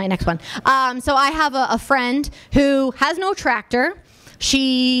 this is my next one. So I have a friend who has no tractor.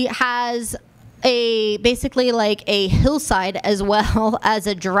 She has basically like a hillside as well as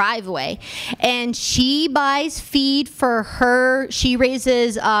a driveway, and she buys feed for her. She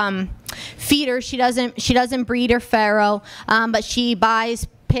raises feeders. She doesn't breed or farrow, but she buys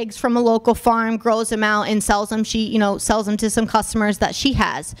pigs from a local farm, grows them out, and sells them. She, sells them to some customers that she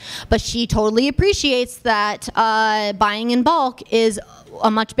has. But she totally appreciates that buying in bulk is a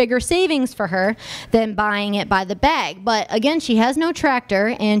much bigger savings for her than buying it by the bag. But again, she has no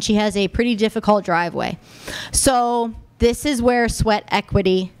tractor, and she has a pretty difficult driveway. So this is where sweat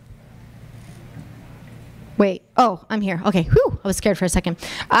equity. Wait, oh, I'm here. Okay, whew, I was scared for a second.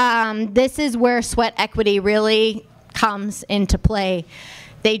 This is where sweat equity really comes into play.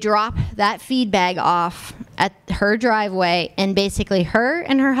 They drop that feed bag off at her driveway, and basically her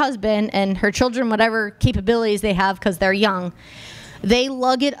and her husband and her children, whatever capabilities they have because they're young, they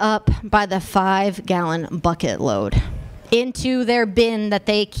lug it up by the 5-gallon bucket load into their bin that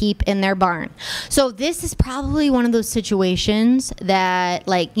they keep in their barn. So this is probably one of those situations that,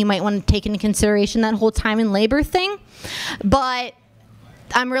 like, you might want to take into consideration that whole time and labor thing. But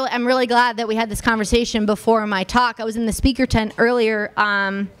I'm really glad that we had this conversation before my talk. I was in the speaker tent earlier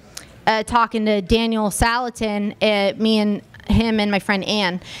talking to Daniel Salatin, me and him and my friend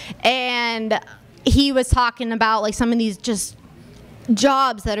Ann, and he was talking about like some of these just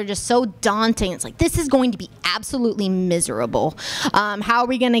jobs that are just so daunting. It's like, this is going to be absolutely miserable. How are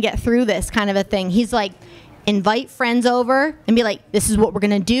we going to get through this kind of a thing? He's like, invite friends over and be like, this is what we're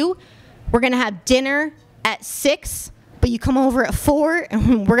going to do. We're going to have dinner at 6 but you come over at 4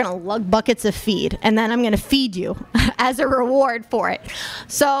 and we're gonna lug buckets of feed, and then I'm gonna feed you as a reward for it.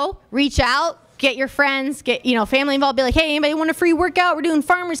 So reach out, get your friends, get family involved, be like, hey, anybody want a free workout? We're doing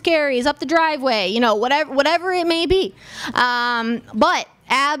farmer's carries up the driveway, whatever it may be. But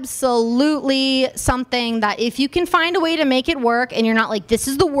absolutely something that if you can find a way to make it work and you're not like, this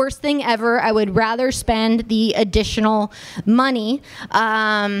is the worst thing ever, I would rather spend the additional money.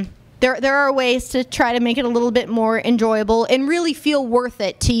 There are ways to try to make it a little bit more enjoyable and really feel worth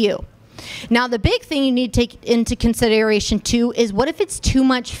it to you. Now, the big thing you need to take into consideration, too, is what if it's too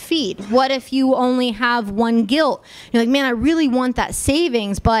much feed? What if you only have one gilt? You're like, man, I really want that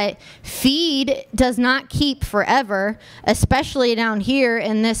savings, but feed does not keep forever, especially down here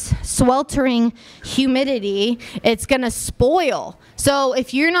in this sweltering humidity. It's going to spoil. So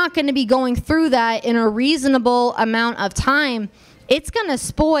if you're not going to be going through that in a reasonable amount of time, it's going to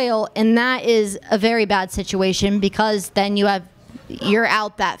spoil, and that is a very bad situation because then you're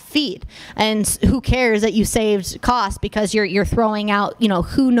out that feed, and who cares that you saved cost because you're throwing out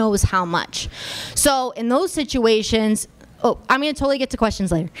who knows how much. So in those situations, I'm going to totally get to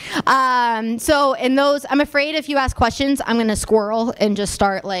questions later. So in those, I'm afraid if you ask questions, I'm going to squirrel and just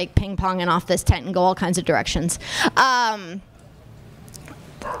start like ping-ponging off this tent and go all kinds of directions.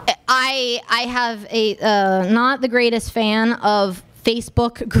 I have a not the greatest fan of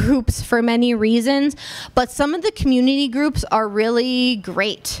Facebook groups for many reasons, but some of the community groups are really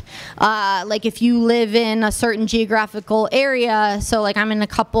great. Like if you live in a certain geographical area, so like I'm in a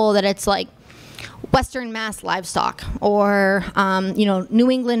couple that it's like Western Mass Livestock or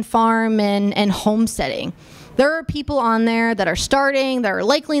New England Farm and Homesteading. There are people on there that are starting, that are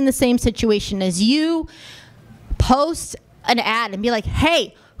likely in the same situation as you. Post an ad and be like,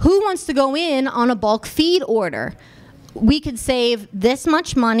 hey, who wants to go in on a bulk feed order? We could save this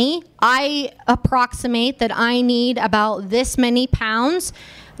much money. I approximate that I need about this many pounds.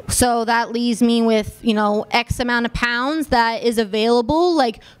 So that leaves me with, X amount of pounds that is available.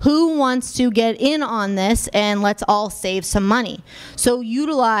 Like, who wants to get in on this, and let's all save some money. So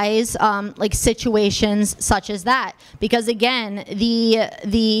utilize like situations such as that, because again,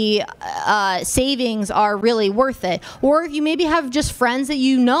 the savings are really worth it. Or if you maybe have just friends that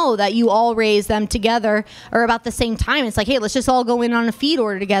that you all raise them together or about the same time, it's like, hey, let's just all go in on a feed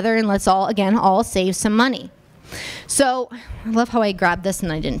order together and let's all save some money. So, I love how I grabbed this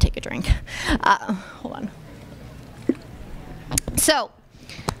and I didn't take a drink. Hold on. So,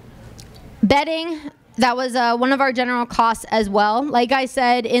 bedding, that was one of our general costs as well. Like I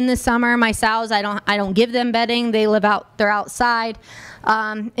said, in the summer, my sows, I don't give them bedding. They're outside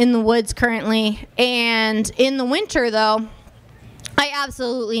in the woods currently. And in the winter, though, I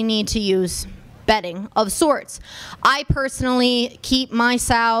absolutely need to use bedding of sorts. I personally keep my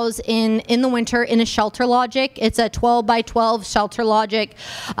sows in the winter in a Shelter Logic. It's a 12 by 12 Shelter Logic,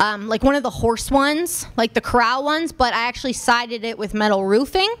 like one of the horse ones, like the corral ones, but I actually sided it with metal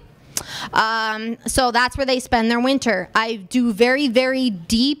roofing. So that's where they spend their winter. I do very, very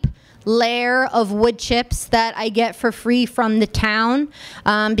deep layer of wood chips that I get for free from the town,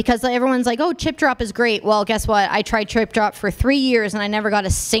 because everyone's like, oh, chip drop is great. Well, guess what? I tried chip drop for 3 years and I never got a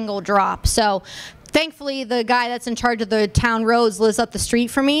single drop. So thankfully, the guy that's in charge of the town roads lives up the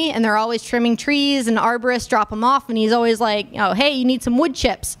street from me, and they're always trimming trees, and arborists drop them off, and he's always like, hey, you need some wood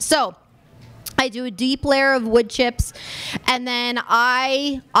chips. So I do a deep layer of wood chips, and then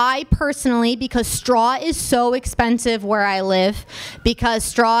I personally, because straw is so expensive where I live, because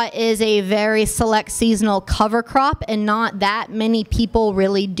straw is a very select seasonal cover crop and not that many people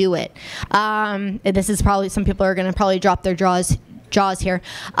really do it. And this is probably, some people are going to probably drop their jaws here.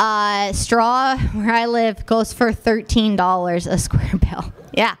 Straw where I live goes for $13 a square bale.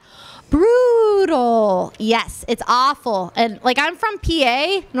 Yeah. Brutal. Yes, it's awful. And like, I'm from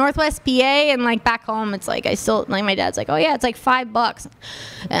PA, Northwest PA, and like back home, it's like, my dad's like, oh yeah, it's like $5.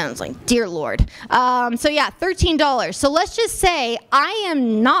 And it's like, dear Lord. So yeah, $13. So let's just say I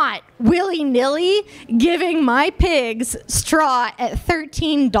am not willy-nilly giving my pigs straw at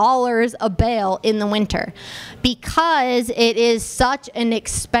 $13 a bale in the winter, because it is such an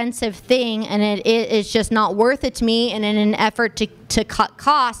expensive thing, and it is just not worth it to me. And in an effort to cut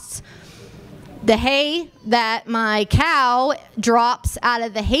costs, the hay that my cow drops out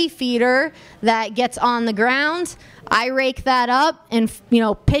of the hay feeder that gets on the ground, I rake that up and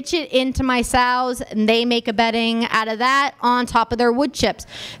pitch it into my sows, and they make a bedding out of that on top of their wood chips.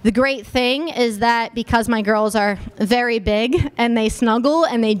 The great thing is that because my girls are very big and they snuggle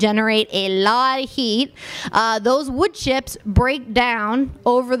and they generate a lot of heat, those wood chips break down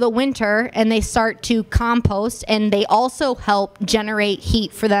over the winter and they start to compost, and they also help generate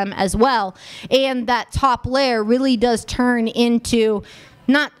heat for them as well. And that top top layer really does turn into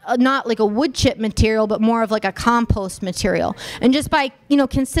not like a wood chip material, but more of like a compost material. And just by,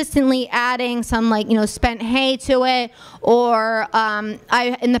 consistently adding some like, spent hay to it, or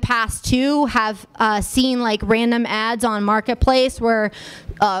I, in the past too, have seen like random ads on Marketplace where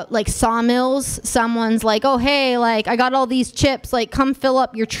like sawmills, someone's like, oh, hey, like I got all these chips, like come fill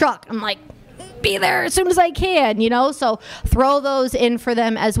up your truck. I'm like, be there as soon as I can, so throw those in for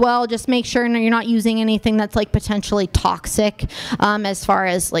them as well. Just make sure you're not using anything that's like potentially toxic as far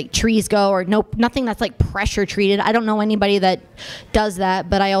as like trees go, or nothing that's like pressure treated. I don't know anybody that does that,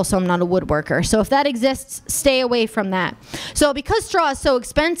 but I also am not a woodworker, so if that exists, stay away from that. So because straw is so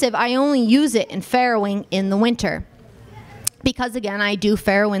expensive, I only use it in farrowing in the winter. Because again, I do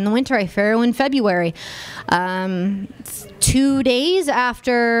farrow in the winter. I farrow in February. 2 days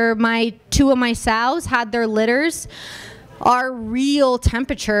after two of my sows had their litters, our real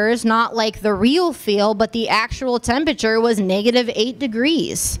temperatures, not like the real feel, but the actual temperature was -8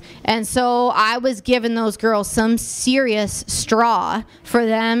 degrees. And so I was giving those girls some serious straw for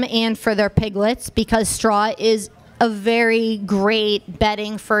them and for their piglets, because straw is a very great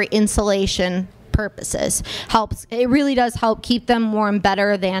bedding for insulation purposes. It really does help keep them warm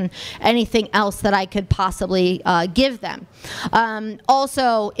better than anything else that I could possibly give them.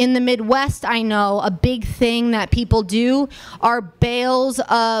 Also, in the Midwest, I know a big thing that people do are bales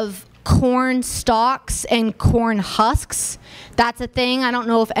of corn stalks and corn husks. That's a thing. I don't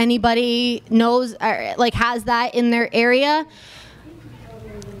know if anybody knows or like has that in their area.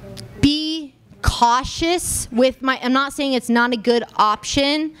 Be cautious with I'm not saying it's not a good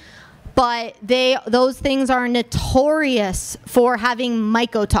option, but those things are notorious for having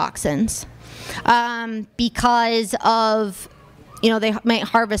mycotoxins because of, they might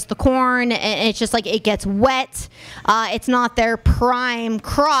harvest the corn and it's just like it gets wet. It's not their prime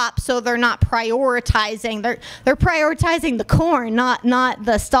crop, so they're not prioritizing. They're prioritizing the corn, not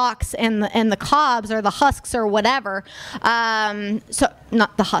the stalks and the cobs or the husks or whatever. So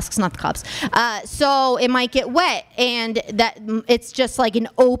not the husks, not the cobs. So it might get wet, and it's just like an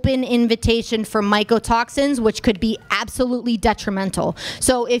open invitation for mycotoxins, which could be absolutely detrimental.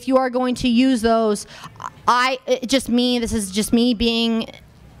 So if you are going to use those, this is just me being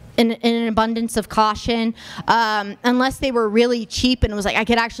in an abundance of caution. Unless they were really cheap and it was like I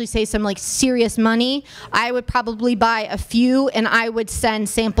could actually save some like serious money, I would probably buy a few and I would send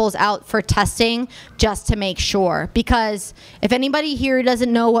samples out for testing just to make sure. Because if anybody here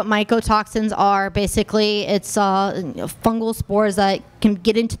doesn't know what mycotoxins are, basically it's fungal spores that can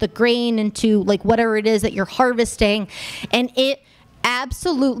get into the grain, into like whatever it is that you're harvesting, and it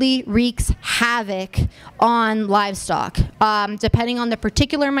absolutely wreaks havoc on livestock. Depending on the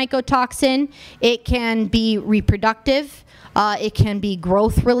particular mycotoxin, it can be reproductive, it can be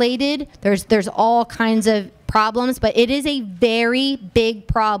growth related. There's all kinds of problems, but it is a very big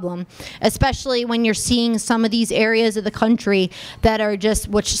problem, especially when you're seeing some of these areas of the country that are just,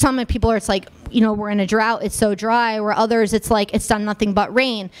 which some people are, it's like, we're in a drought, it's so dry, where others it's like it's done nothing but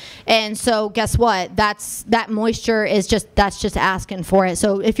rain. And so guess what, that moisture is that's just asking for it.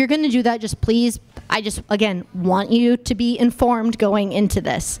 So if you're going to do that, just please, I just again want you to be informed going into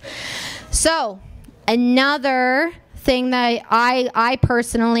this. So another thing that I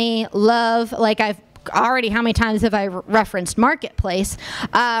personally love, like I've already, how many times have I referenced Marketplace?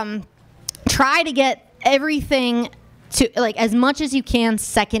 Try to get everything to like as much as you can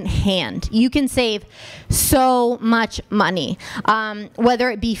secondhand. You can save so much money, whether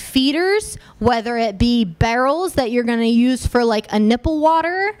it be feeders, whether it be barrels that you're going to use for like a nipple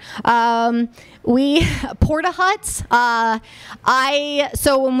water. Porta huts.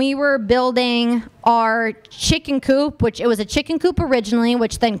 So when we were building our chicken coop, which it was a chicken coop originally,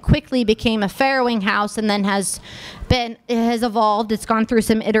 which then quickly became a farrowing house, and then has evolved. It's gone through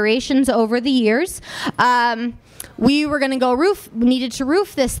some iterations over the years. We were going to needed to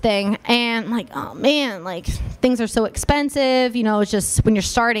roof this thing, and I'm like, oh man, like things are so expensive. It's just when you're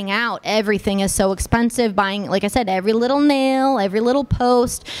starting out, everything is so expensive. Buying, like I said, every little nail, every little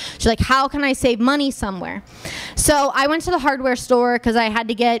post. She's like, how can I save money somewhere? So I went to the hardware store because I had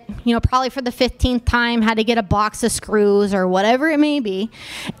to get, probably for the 15th time, had to get a box of screws or whatever it may be.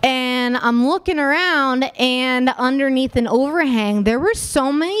 And I'm looking around, and underneath an overhang, there were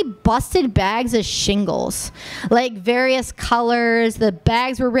so many busted bags of shingles. Like various colors. The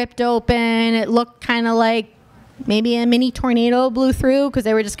bags were ripped open. It looked kind of like maybe a mini tornado blew through because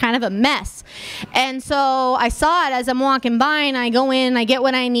they were just kind of a mess. And so I saw it as I'm walking by, and I go in, I get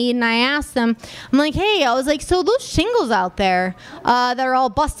what I need, and I ask them, I'm like, hey, I was like, so those shingles out there, they're all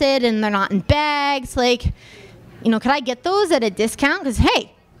busted and they're not in bags. Like, could I get those at a discount? Because,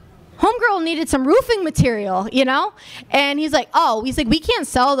 hey, homegirl needed some roofing material, you know? And he's like, oh, he's like, we can't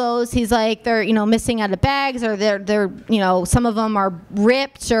sell those. He's like, they're, you know, missing out of bags, or they're, you know, some of them are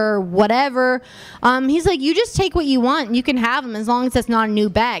ripped or whatever. He's like, you just take what you want and you can have them as long as it's not a new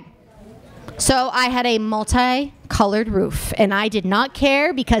bag. So I had a multi-colored roof, and I did not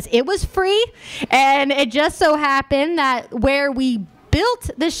care because it was free. And it just so happened that where we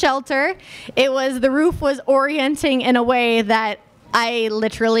built the shelter, the roof was orienting in a way that I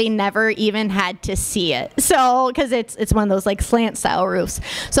literally never even had to see it. So, because it's one of those like slant style roofs.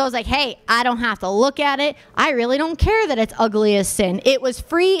 So I was like, hey, I don't have to look at it. I really don't care that it's ugly as sin. It was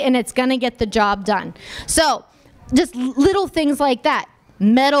free and it's gonna get the job done. So just little things like that.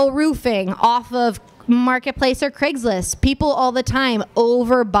 Metal roofing off of Marketplace or Craigslist. People all the time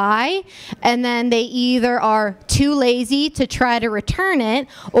overbuy, and then they either are too lazy to try to return it,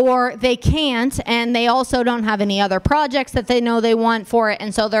 or they can't, and they also don't have any other projects that they know they want for it,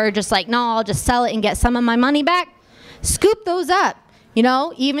 and so they're just like, no, I'll just sell it and get some of my money back. Scoop those up. You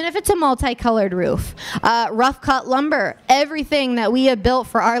know, even if it's a multicolored roof. Rough cut lumber. Everything that we have built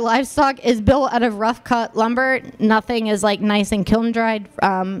for our livestock is built out of rough cut lumber. Nothing is like nice and kiln dried,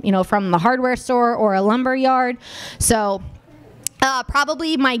 you know, from the hardware store or a lumber yard. So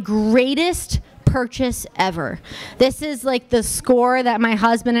probably my greatest purchase ever. This is like the score that my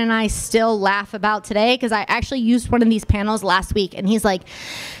husband and I still laugh about today, because I actually used one of these panels last week, and he's like,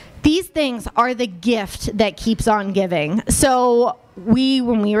 these things are the gift that keeps on giving. So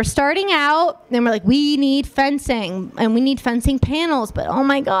when we were starting out, then we're like, we need fencing, and we need fencing panels, but oh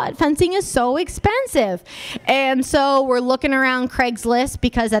my God, fencing is so expensive. And so we're looking around Craigslist,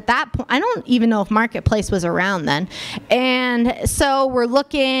 because at that point, I don't even know if Marketplace was around then. And so we're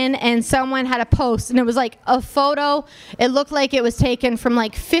looking, and someone had a post, and it was like a photo. It looked like it was taken from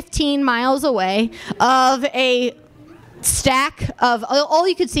like 15 miles away of a stack of, all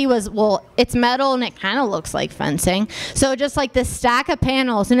you could see was, well, it's metal and it kind of looks like fencing. So just like this stack of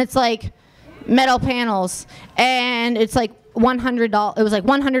panels, and it's like metal panels, and it's like $100. It was like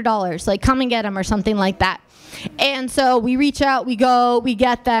 $100, like come and get them or something like that. And so we reach out, we go, we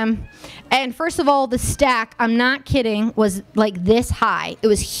get them. And first of all, the stack, I'm not kidding, was like this high. It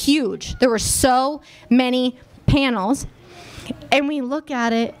was huge. There were so many panels. And we look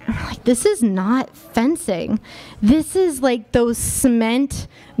at it, and we're like, this is not fencing. This is like those cement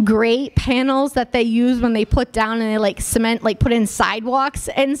grate panels that they use when they put down and they like cement, like put in sidewalks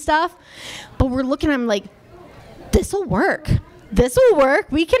and stuff. But we're looking at them like, this will work. This will work.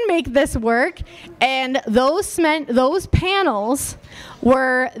 We can make this work. And those panels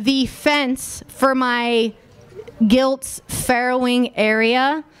were the fence for my gilts farrowing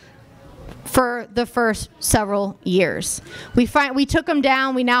area for the first several years. We took them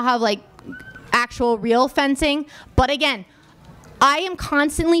down. We now have like actual real fencing. But again, I am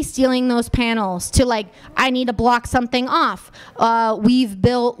constantly stealing those panels to, like, I need to block something off. We've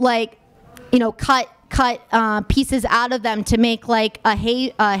built like, you know, cut pieces out of them to make like a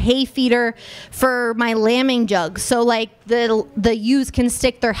hay feeder for my lambing jugs, so like the ewes can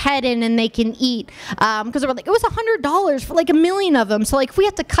stick their head in and they can eat, because we're like, it was $100 for like 1 million of them, so like if we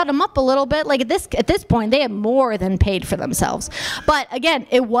have to cut them up a little bit, like at this point they have more than paid for themselves. But again,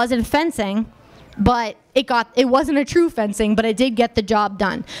 it wasn't fencing, but it wasn't a true fencing, but it did get the job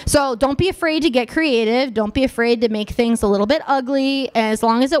done. So don't be afraid to get creative. Don't be afraid to make things a little bit ugly, as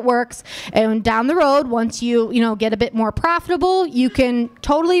long as it works. And down the road, once you get a bit more profitable, you can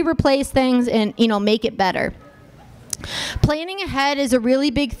totally replace things and, make it better. Planning ahead is a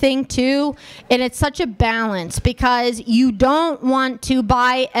really big thing too, and it's such a balance, because you don't want to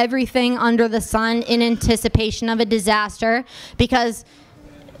buy everything under the sun in anticipation of a disaster, because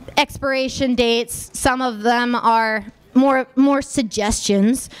expiration dates, some of them are more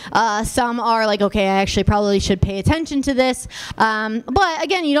suggestions. Some are like, okay, I actually probably should pay attention to this. But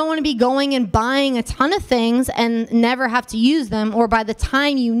again, you don't want to be going and buying a ton of things and never have to use them, or by the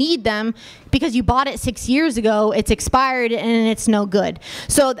time you need them, because you bought it 6 years ago, it's expired and it's no good.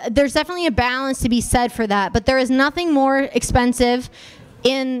 So there's definitely a balance to be said for that. But there is nothing more expensive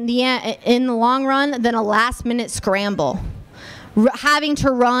in the long run than a last minute scramble. Having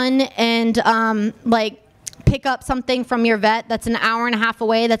to run and pick up something from your vet that's an hour and a half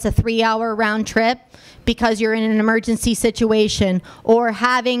away, that's a 3-hour round trip because you're in an emergency situation, or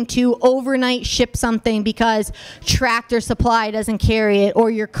having to overnight ship something because Tractor Supply doesn't carry it, or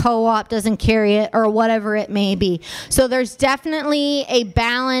your co-op doesn't carry it, or whatever it may be. So there's definitely a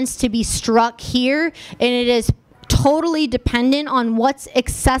balance to be struck here, and it is totally dependent on what's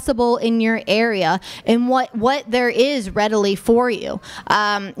accessible in your area and what there is readily for you.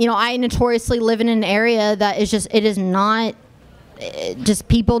 I notoriously live in an area that is just, it is not just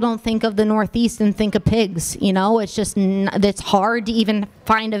people don't think of the Northeast and think of pigs. You know, it's just it's hard to even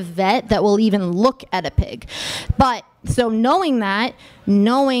find a vet that will even look at a pig. But so knowing that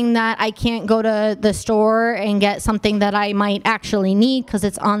I can't go to the store and get something that I might actually need because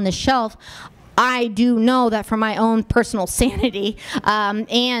it's on the shelf, I do know that for my own personal sanity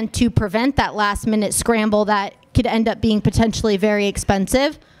and to prevent that last minute scramble that could end up being potentially very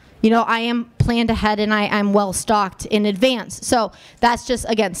expensive, you know, I am planned ahead and I'm well stocked in advance. So that's just,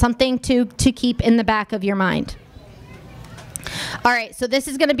 again, something to keep in the back of your mind. All right, so this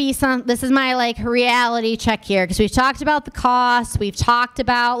is going to be this is my like reality check here, because we've talked about the costs, we've talked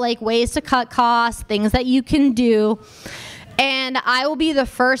about like ways to cut costs, things that you can do. And I will be the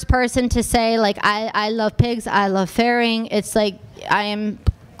first person to say, like, I love pigs, I love farrowing. It's like I am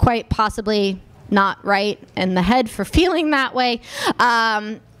quite possibly not right in the head for feeling that way,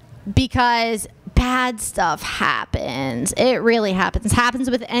 because bad stuff happens. It really happens. It happens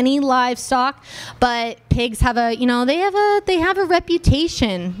with any livestock, but pigs have a, you know, they have a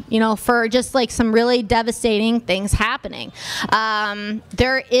reputation, you know, for just like some really devastating things happening.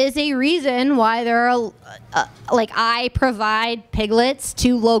 There is a reason why there are like I provide piglets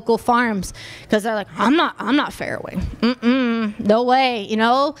to local farms, because they're like, I'm not farrowing. No way. You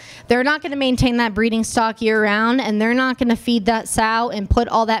know, they're not going to maintain that breeding stock year round, and they're not going to feed that sow and put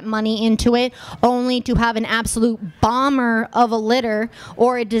all that money into it only to have an absolute bomber of a litter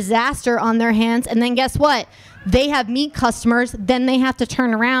or a disaster on their hands. And then guess what? They have meat customers, then they have to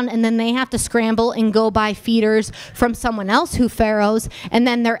turn around and then they have to scramble and go buy feeders from someone else who farrows, and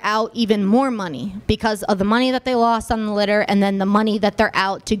then they're out even more money because of the money that they lost on the litter and then the money that they're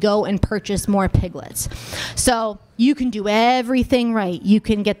out to go and purchase more piglets. So you can do everything right. You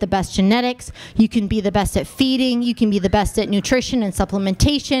can get the best genetics, you can be the best at feeding, you can be the best at nutrition and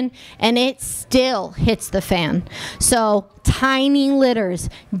supplementation, and it still hits the fan. So tiny litters,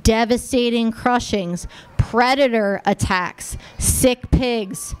 devastating crushings, predator attacks, sick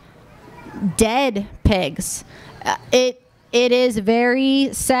pigs, dead pigs. It is very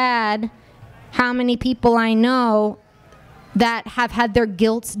sad how many people I know that have had their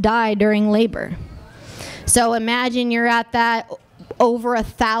gilts die during labor. So imagine you're at that over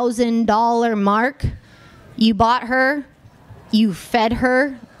 $1,000 mark. You bought her, you fed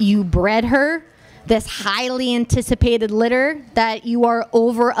her, you bred her, this highly anticipated litter that you are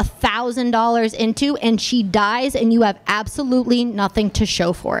over $1,000 into, and she dies and you have absolutely nothing to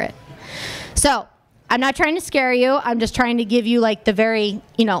show for it. So I'm not trying to scare you. I'm just trying to give you like the very,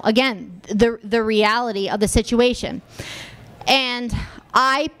 you know, again, the reality of the situation. And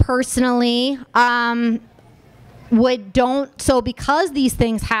I personally so because these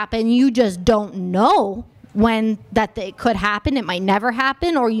things happen, you just don't know when that it could happen. It might never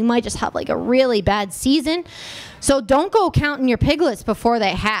happen, or you might just have like a really bad season. So don't go counting your piglets before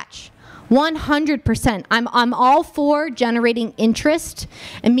they hatch. 100%. I'm all for generating interest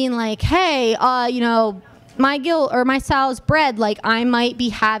and being like, hey, you know, my sow's bred, like I might be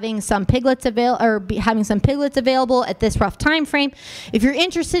having some piglets available at this rough time frame. If you're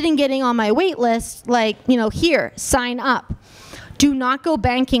interested in getting on my wait list, like, you know, here, sign up. Do not go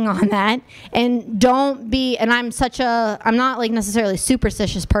banking on that, and don't be, and I'm not like necessarily a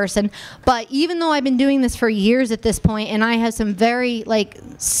superstitious person, but even though I've been doing this for years at this point, and I have some very like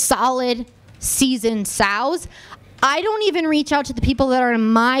solid seasoned sows, I don't even reach out to the people that are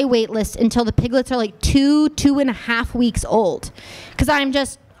on my wait list until the piglets are like 2.5 weeks old. Because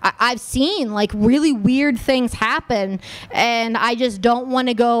I've seen like really weird things happen, and I just don't want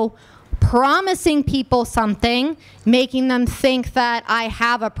to go promising people something, making them think that I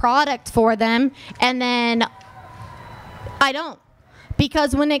have a product for them, and then I don't.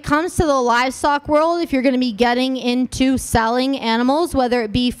 Because when it comes to the livestock world, if you're going to be getting into selling animals, whether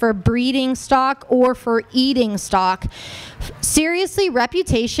it be for breeding stock or for eating stock, seriously,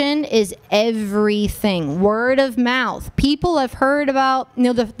 reputation is everything. Word of mouth. People have heard about,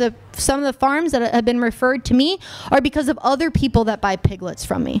 you know, some of the farms that have been referred to me are because of other people that buy piglets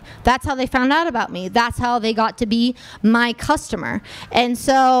from me. That's how they found out about me. That's how they got to be my customer. And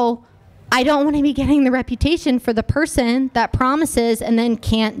so I don't want to be getting the reputation for the person that promises and then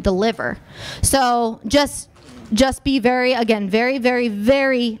can't deliver. So just be very, very,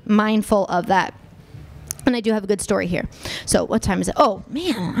 very mindful of that. And I do have a good story here. So what time is it? Oh,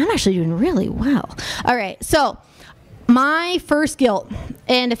 man, I'm actually doing really well. All right, so my first gilt,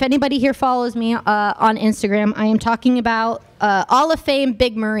 and if anybody here follows me on Instagram, I am talking about Hall of Fame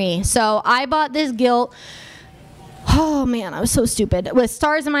Big Marie. So I bought this gilt Oh man, I was so stupid. With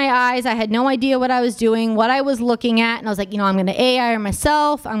stars in my eyes, I had no idea what I was doing, what I was looking at, and I was like, I'm going to AI her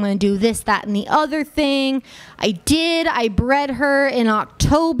myself. I'm going to do this, that, and the other thing. I did. I bred her in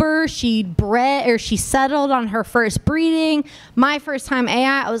October. She settled on her first breeding. My first time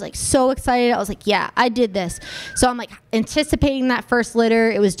AI, I was like so excited. I was like, yeah, I did this. So I'm like anticipating that first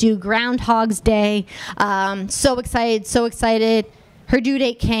litter. It was due Groundhog's Day. So excited, so excited. Her due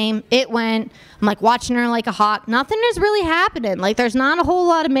date came, it went. I'm like watching her like a hawk. Nothing is really happening. Like there's not a whole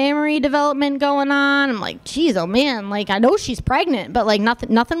lot of mammary development going on. I'm like, geez, oh man, like I know she's pregnant, but like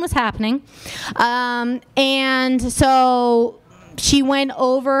nothing was happening. And so she went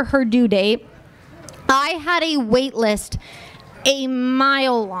over her due date. I had a wait list a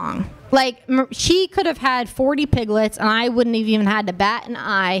mile long. Like, she could have had 40 piglets, and I wouldn't have even had to bat an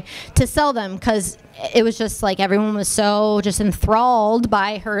eye to sell them, because it was just like everyone was so just enthralled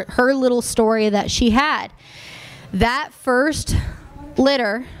by her little story that she had. That first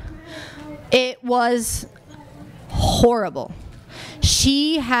litter, it was horrible.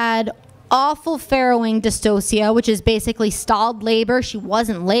 She had awful farrowing dystocia, which is basically stalled labor. She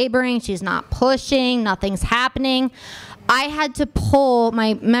wasn't laboring. She's not pushing. Nothing's happening. I had to pull,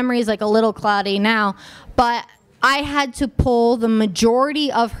 my memory is like a little cloudy now, but I had to pull the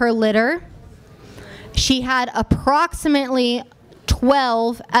majority of her litter. She had approximately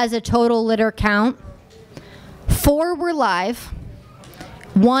 12 as a total litter count. 4 were live.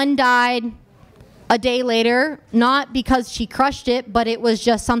 1 died a day later, not because she crushed it, but it was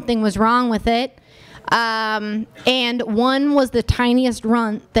just something was wrong with it. And 1 was the tiniest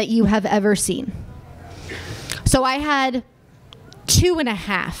runt that you have ever seen. So I had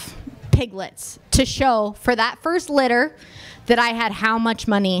 2.5 piglets to show for that first litter that I had how much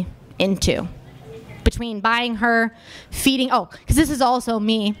money into. Between buying her, feeding, because this is also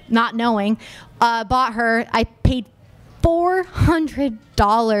me not knowing, bought her, I paid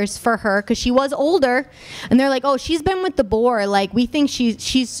 $400 for her because she was older, and they're like, oh, she's been with the boar, like we think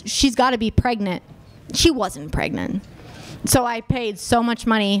she's got to be pregnant. She wasn't pregnant. So I paid so much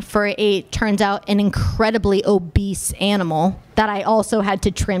money for turns out, an incredibly obese animal that I also had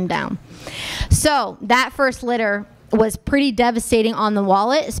to trim down. So that first litter was pretty devastating on the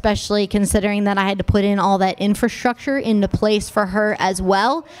wallet, especially considering that I had to put in all that infrastructure into place for her as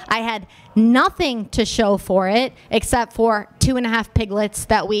well. I had nothing to show for it except for 2.5 piglets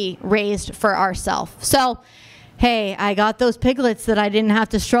that we raised for ourselves. So hey, I got those piglets that I didn't have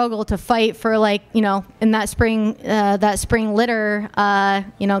to struggle to fight for, like, in that spring litter,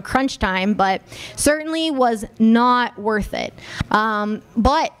 crunch time, but certainly was not worth it.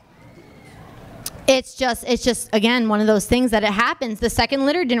 But it's just, again, one of those things that it happens. The second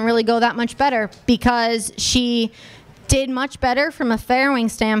litter didn't really go that much better because she did much better from a farrowing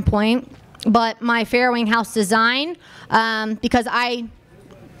standpoint, but my farrowing house design, because I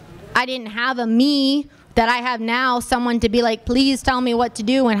didn't have a me that I have now, someone to be like, please tell me what to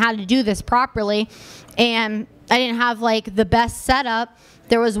do and how to do this properly. And I didn't have like the best setup.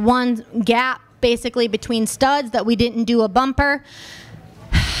 There was one gap basically between studs that we didn't do a bumper.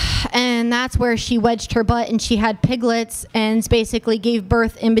 And that's where she wedged her butt, and she had piglets and basically gave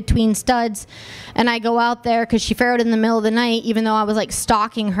birth in between studs. And I go out there because she farrowed in the middle of the night, even though I was like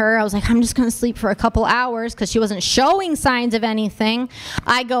stalking her. I was like, I'm just going to sleep for a couple hours because she wasn't showing signs of anything.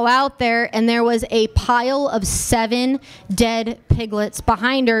 I go out there and there was a pile of 7 dead piglets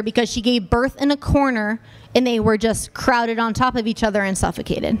behind her because she gave birth in a corner and they were just crowded on top of each other and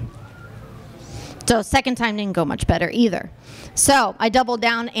suffocated. So second time didn't go much better either. So I doubled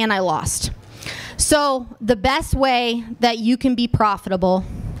down and I lost. So the best way that you can be profitable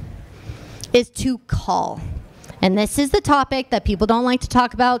is to call. And this is the topic that people don't like to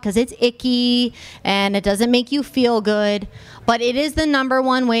talk about because it's icky and it doesn't make you feel good. But it is the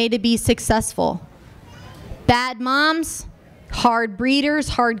 #1 way to be successful. Bad moms, hard breeders,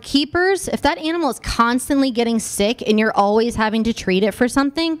 hard keepers. If that animal is constantly getting sick and you're always having to treat it for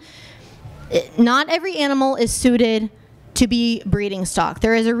something, not every animal is suited to be breeding stock.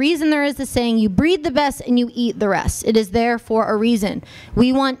 There is a reason there is the saying, you breed the best and you eat the rest. It is there for a reason.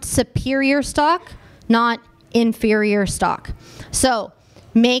 We want superior stock, not inferior stock. So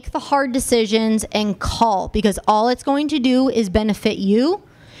make the hard decisions and call, because all it's going to do is benefit you.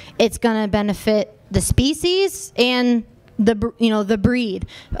 It's going to benefit the species and the breed,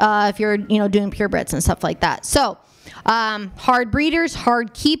 if you're doing purebreds and stuff like that. So hard breeders,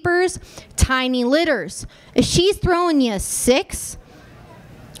 hard keepers, tiny litters. If she's throwing you 6,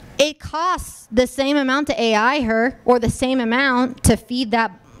 it costs the same amount to AI her, or the same amount to feed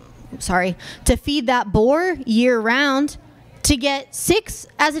that boar year round, to get 6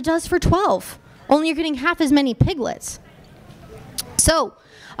 as it does for 12. only you're getting half as many piglets. So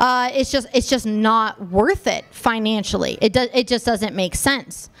it's just not worth it financially. It just doesn't make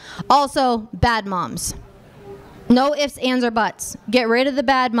sense. Also, bad moms. No ifs, ands, or buts. Get rid of the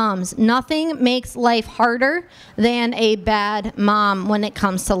bad moms. Nothing makes life harder than a bad mom when it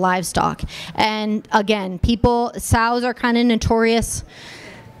comes to livestock. And again, sows are kind of notorious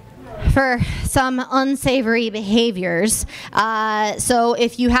for some unsavory behaviors. So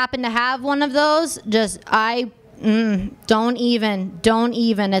if you happen to have one of those, don't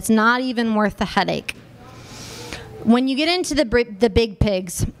even. It's not even worth the headache. When you get into the big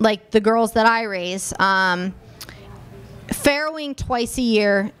pigs, like the girls that I raise, farrowing twice a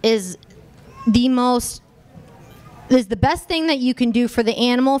year is the best thing that you can do for the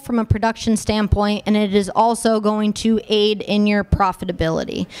animal from a production standpoint, and it is also going to aid in your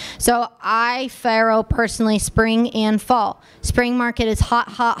profitability. So I farrow personally spring and fall. Spring market is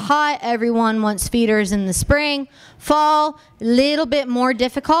hot. Everyone wants feeders in the spring. Fall, a little bit more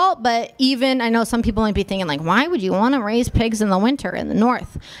difficult, but even, I know some people might be thinking, like, why would you want to raise pigs in the winter in the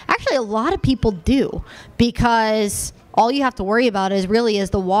north? Actually, a lot of people do, because all you have to worry about is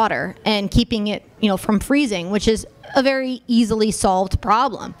the water and keeping it, from freezing, which is a very easily solved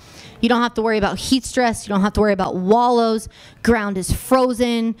problem. You don't have to worry about heat stress. You don't have to worry about wallows. Ground is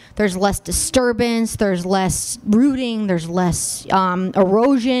frozen. There's less disturbance. There's less rooting. There's less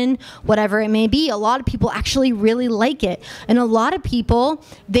erosion, whatever it may be. A lot of people actually really like it. And a lot of people,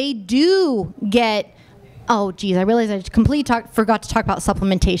 they do get, oh, geez, I realized I completely forgot to talk about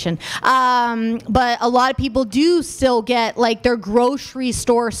supplementation. But a lot of people do still get like their grocery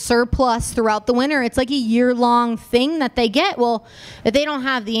store surplus throughout the winter. It's like a year-long thing that they get. Well, if they don't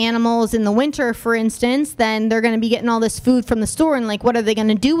have the animals in the winter, for instance, then they're going to be getting all this food from the store, and like, what are they going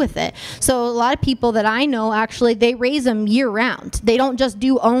to do with it? So a lot of people that I know, actually, they raise them year-round. They don't just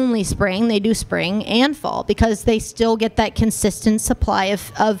do only spring. They do spring and fall, because they still get that consistent supply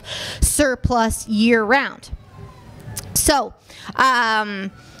of surplus year-round. So,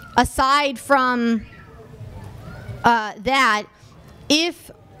 aside from that,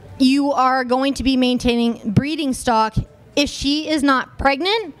 if you are going to be maintaining breeding stock, if she is not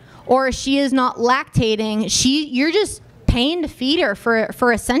pregnant or if she is not lactating, you're just paying to feed her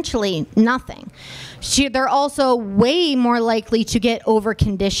for essentially nothing. They're also way more likely to get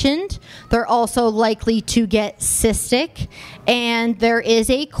over-conditioned. They're also likely to get cystic, and there is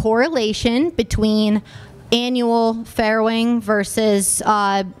a correlation between annual farrowing versus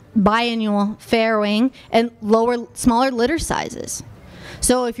biannual farrowing and smaller litter sizes.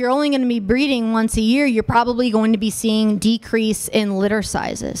 So if you're only going to be breeding once a year, you're probably going to be seeing decrease in litter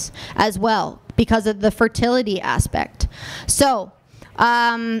sizes as well because of the fertility aspect. So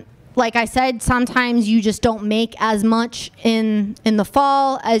like I said, sometimes you just don't make as much in the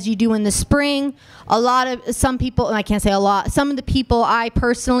fall as you do in the spring. Some people, and I can't say a lot, some of the people I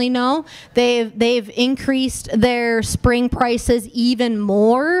personally know, they've increased their spring prices even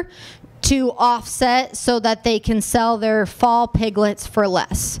more to offset so that they can sell their fall piglets for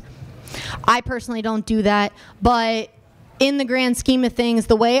less. I personally don't do that, but in the grand scheme of things,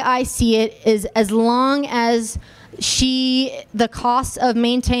 the way I see it is, as long as the cost of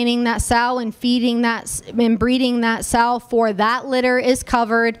maintaining that sow and feeding that and breeding that sow for that litter is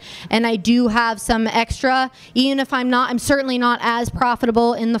covered, and I do have some extra, even if I'm certainly not as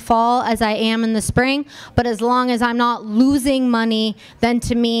profitable in the fall as I am in the spring, but as long as I'm not losing money, then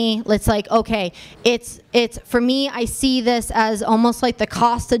to me, it's like, okay, it's for me, I see this as almost like the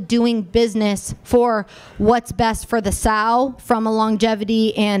cost of doing business for what's best for the sow from a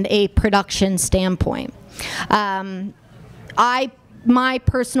longevity and a production standpoint. My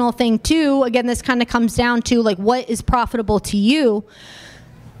personal thing too, again, this kind of comes down to like, what is profitable to you?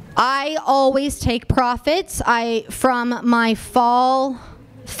 I always take profits from my fall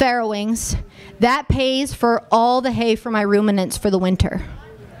farrowings. That pays for all the hay for my ruminants for the winter.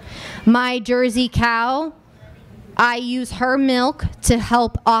 My Jersey cow, I use her milk to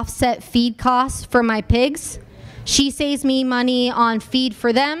help offset feed costs for my pigs. She saves me money on feed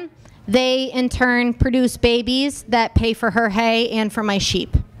for them. They, in turn, produce babies that pay for her hay and for my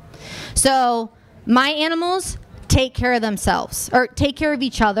sheep. So my animals take care of themselves, or take care of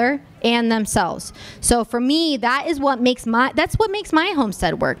each other and themselves. So for me, that's what makes my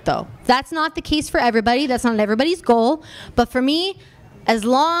homestead work, though. That's not the case for everybody. That's not everybody's goal. But for me, as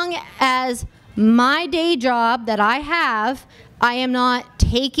long as my day job that I have I am not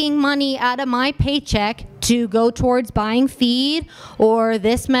taking money out of my paycheck to go towards buying feed or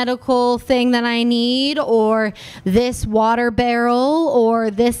this medical thing that I need or this water barrel or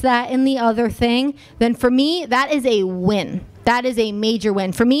this, that, and the other thing, then for me, that is a win. That is a major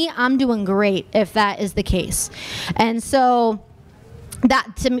win. For me, I'm doing great if that is the case. And so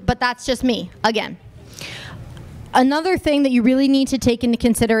that to me, but that's just me, again. Another thing that you really need to take into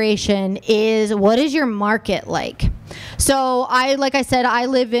consideration is, what is your market like? So like I said, I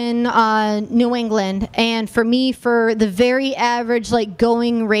live in New England, and for me, for the very average like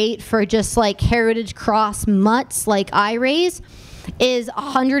going rate for just like heritage cross mutts like I raise is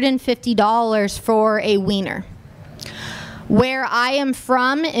 $150 for a weaner. Where I am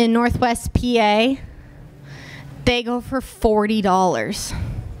from in Northwest PA, they go for $40.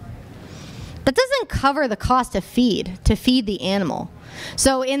 That doesn't cover the cost of feed, to feed the animal.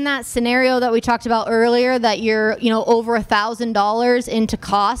 So in that scenario that we talked about earlier, that you're, over $1,000 into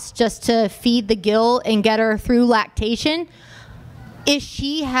cost just to feed the gilt and get her through lactation, if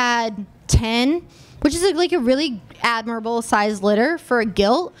she had 10, which is like a really admirable size litter for a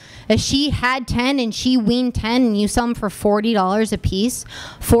gilt, if she had 10 and she weaned 10 and you sell them for $40 a piece,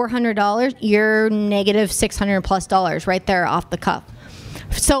 $400, you're negative $600+ right there off the cuff.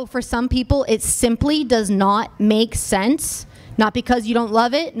 So for some people, it simply does not make sense. Not because you don't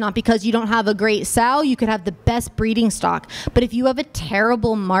love it, not because you don't have a great sow. You could have the best breeding stock. But if you have a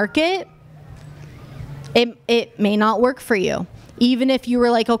terrible market, it may not work for you. Even if you were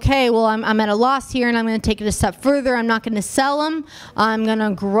like, okay, well, I'm at a loss here and I'm going to take it a step further. I'm not going to sell them. I'm going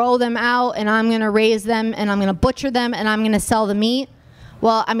to grow them out and I'm going to raise them and I'm going to butcher them and I'm going to sell the meat.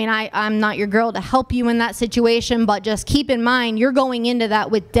 Well, I mean, I'm not your girl to help you in that situation, but just keep in mind, you're going into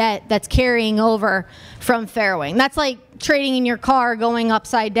that with debt that's carrying over from farrowing. That's like trading in your car going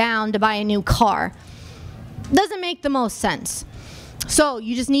upside down to buy a new car. Doesn't make the most sense. So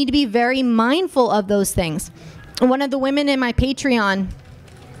you just need to be very mindful of those things. One of the women in my Patreon,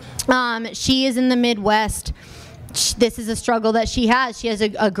 she is in the Midwest. This is a struggle that she has. She has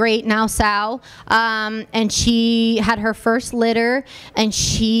a great now sow, and she had her first litter, and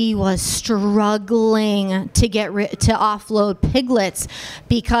she was struggling to to offload piglets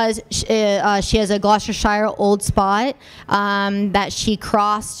because she has a Gloucestershire Old Spot that she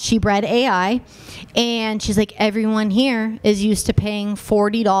crossed. She bred AI, and she's like, everyone here is used to paying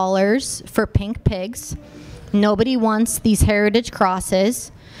 $40 for pink pigs. Nobody wants these heritage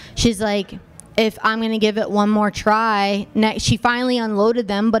crosses. She's like, if I'm going to give it one more try, she finally unloaded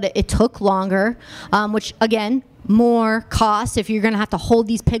them, but it took longer, which, again, more cost if you're going to have to hold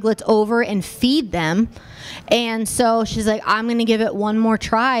these piglets over and feed them. And so she's like, I'm going to give it one more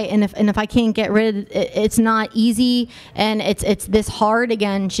try, and if I can't get rid of it, it's not easy, and it's this hard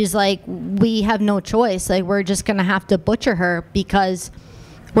again. She's like, we have no choice. Like, we're just going to have to butcher her because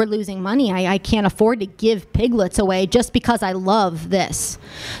we're losing money. I can't afford to give piglets away just because I love this.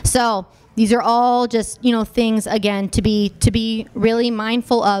 So these are all just, things, again, to be really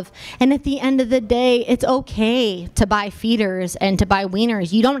mindful of. And at the end of the day, it's okay to buy feeders and to buy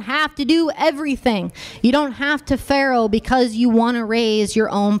weaners. You don't have to do everything. You don't have to farrow because you want to raise your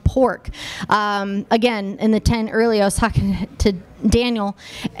own pork. Again, in the tent earlier, I was talking to Daniel,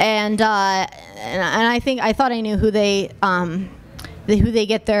 and I thought I knew who they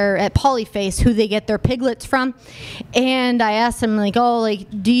get their, at Polyface, who they get their piglets from. And I asked him, like, oh,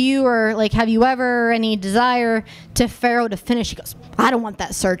 like, do you, or like, have you ever any desire to farrow to finish? He goes, I don't want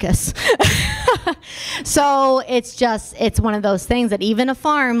that circus. So it's one of those things that even a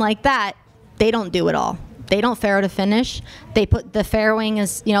farm like that, they don't do it all. They don't farrow to finish. They put the farrowing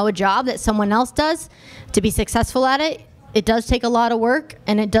as, a job that someone else does. To be successful at it, it does take a lot of work,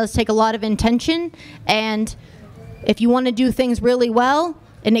 and it does take a lot of intention. And if you want to do things really well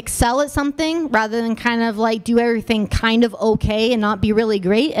and excel at something rather than kind of like do everything kind of okay and not be really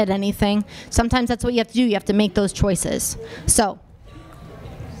great at anything, sometimes that's what you have to do. You have to make those choices. So,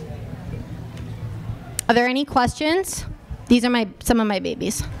 are there any questions? These are some of my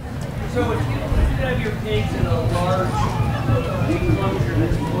babies. So if you have your pigs in a large enclosure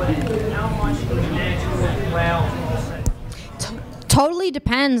that you put in, how much do you actually allow? Totally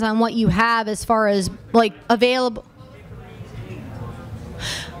depends on what you have as far as like available.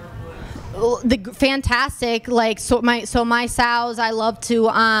 Fantastic, like so my sows, I love to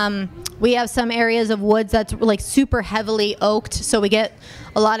we have some areas of woods that's like super heavily oaked, so we get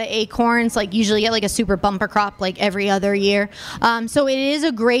a lot of acorns, like usually get like a super bumper crop like every other year, so it is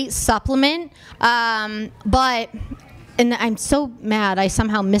a great supplement, but and I'm so mad I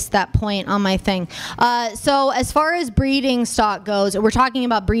somehow missed that point on my thing. So as far as breeding stock goes, we're talking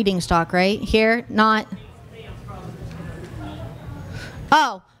about breeding stock right here, not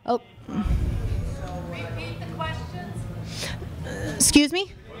Oh. Repeat the questions. Excuse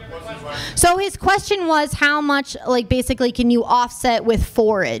me? So his question was how much, like, basically can you offset with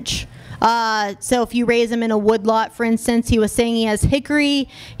forage? So if you raise them in a woodlot, for instance, he was saying he has hickory,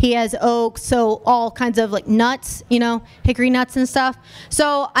 he has oak, so all kinds of like nuts, you know, hickory nuts and stuff.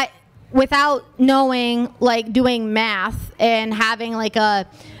 So without knowing, like, doing math and having like a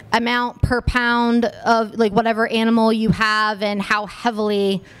amount per pound of like whatever animal you have and how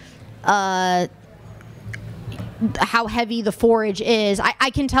heavy the forage is, I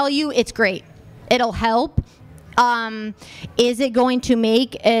can tell you it's great. It'll help. Is it going to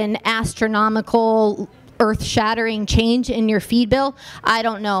make an astronomical, earth-shattering change in your feed bill? I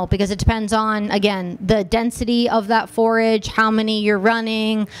don't know, because it depends on, again, the density of that forage, how many you're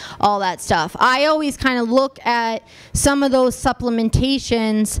running, all that stuff. I always kind of look at some of those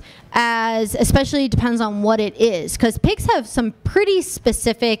supplementations as, especially depends on what it is, because pigs have some pretty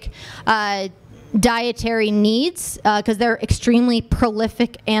specific dietary needs, because they're extremely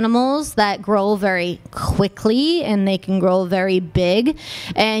prolific animals that grow very quickly and they can grow very big,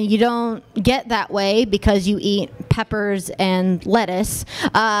 and you don't get that way because you eat peppers and lettuce.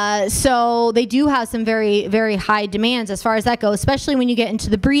 So they do have some very, very high demands as far as that goes, especially when you get into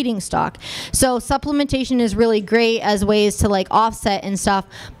the breeding stock. So supplementation is really great as ways to like offset and stuff,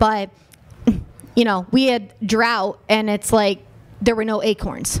 but you know, we had drought and it's like there were no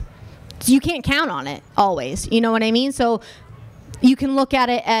acorns. So you can't count on it always, you know what I mean? So you can look at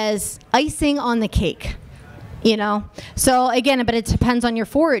it as icing on the cake, you know? So again, but it depends on your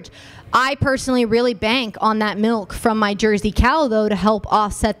forage. I personally really bank on that milk from my Jersey cow, though, to help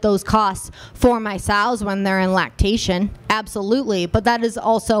offset those costs for my sows when they're in lactation. Absolutely. But that is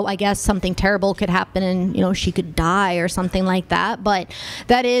also, I guess, something terrible could happen and, you know, she could die or something like that. But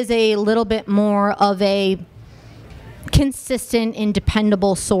that is a little bit more of a consistent and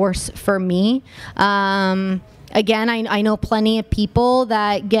dependable source for me. Again, I know plenty of people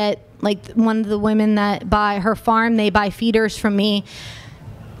that get, like one of the women that buy her farm, they buy feeders from me,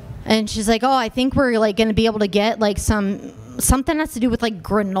 and she's like, oh, I think we're like going to be able to get like something has to do with like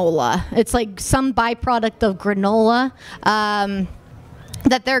granola. It's like some byproduct of granola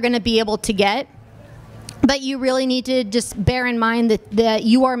that they're going to be able to get. But you really need to just bear in mind that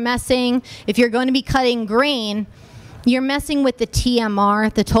you are messing, if you're going to be cutting grain, you're messing with the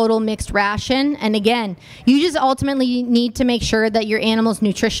TMR, the total mixed ration. And again, you just ultimately need to make sure that your animal's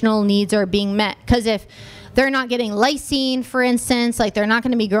nutritional needs are being met. Because if they're not getting lysine, for instance, like they're not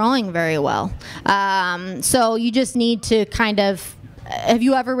going to be growing very well. So you just need to kind of, have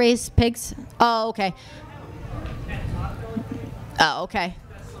you ever raised pigs? Oh, okay. Oh, okay.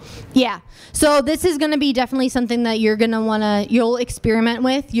 Yeah. So this is going to be definitely something that you're going to you'll experiment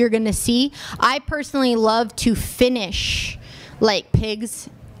with. You're going to see. I personally love to finish like pigs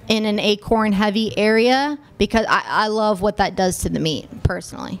in an acorn heavy area because I love what that does to the meat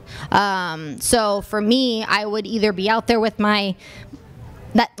personally. So for me, I would either be out there with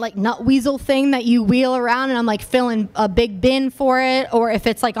that like nut weasel thing that you wheel around and I'm like filling a big bin for it, or if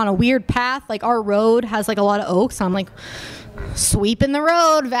it's like on a weird path, like our road has like a lot of oaks, so I'm like sweeping the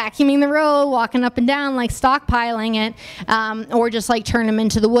road, vacuuming the road, walking up and down, like stockpiling it, or just like turn them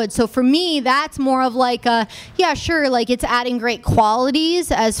into the woods. So for me, that's more of like yeah, sure, like it's adding great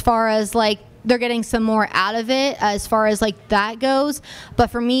qualities as far as like they're getting some more out of it as far as like that goes. But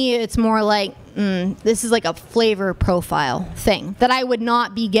for me, it's more like this is like a flavor profile thing that I would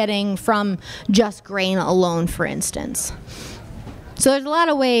not be getting from just grain alone, for instance. So there's a lot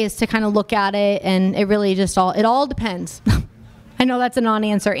of ways to kind of look at it, and it really just it all depends. I know that's a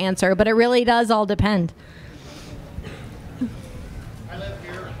non-answer, but it really does all depend. I live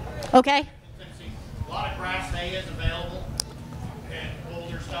here. Okay. A lot of grass hay is available and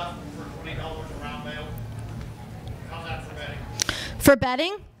older stuff for $20 a round bale. How's that for bedding? For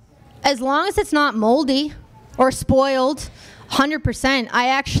bedding, as long as it's not moldy or spoiled, 100%. I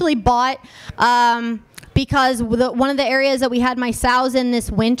actually bought because one of the areas that we had my sows in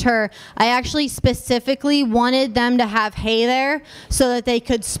this winter, I actually specifically wanted them to have hay there so that they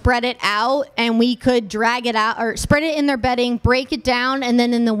could spread it out and we could drag it out or spread it in their bedding, break it down, and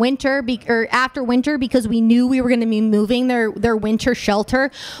then in the winter or after winter, because we knew we were going to be moving their winter shelter,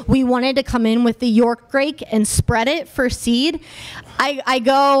 we wanted to come in with the York rake and spread it for seed. I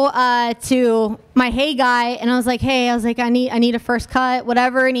go to my hay guy and I was like, hey, I need a first cut,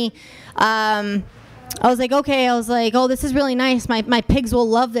 whatever, and I was like, okay. I was like, oh, this is really nice. My pigs will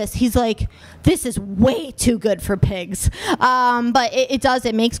love this. He's like, this is way too good for pigs. But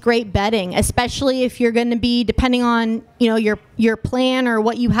it makes great bedding, especially if you're going to be, depending on, your plan or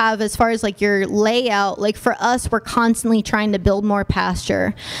what you have as far as like your layout. Like for us, we're constantly trying to build more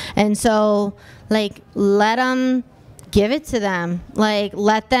pasture. And so like, give it to them. Like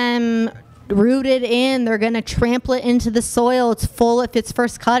let them root it in. They're going to trample it into the soil. It's full, if it's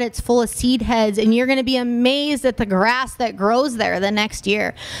first cut, it's full of seed heads, and you're going to be amazed at the grass that grows there the next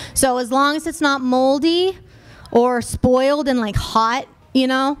year. So as long as it's not moldy or spoiled and like hot, We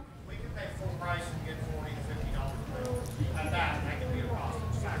can pay full price and get $40 to $50 a pound. At that can be a cost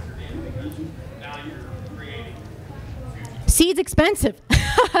that's factored in because now you're creating food. Seed's expensive.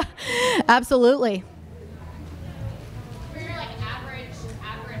 Absolutely.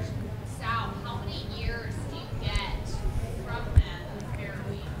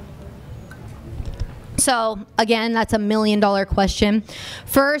 So again, that's $1 million question.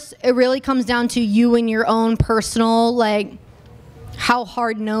 First, it really comes down to you and your own personal, like, how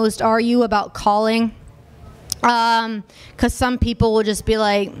hard-nosed are you about calling? Because some people will just be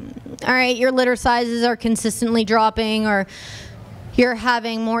like, all right, your litter sizes are consistently dropping, or you're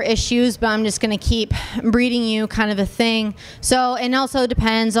having more issues, but I'm just going to keep breeding you, kind of a thing. So, and also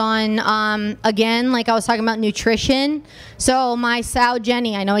depends on, again, like I was talking about nutrition. So my sow,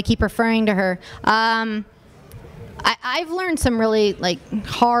 Jenny, I know I keep referring to her. I've learned some really like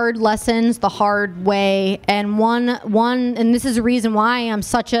hard lessons the hard way, and one, and this is the reason why I'm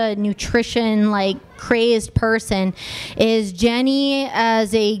such a nutrition like crazed person, is Jenny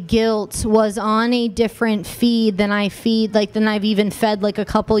as a gilt was on a different feed than I've even fed like a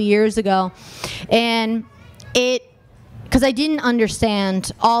couple years ago, and because I didn't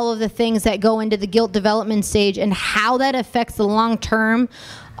understand all of the things that go into the gilt development stage and how that affects the long-term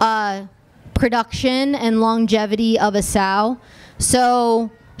production and longevity of a sow. So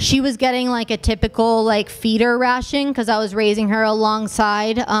she was getting like a typical like feeder ration because I was raising her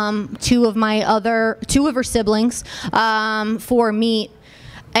alongside two of her siblings for meat.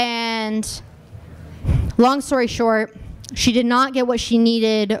 And long story short, she did not get what she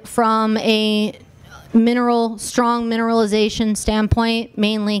needed from a strong mineralization standpoint,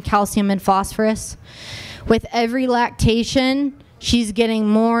 mainly calcium and phosphorus. With every lactation, she's getting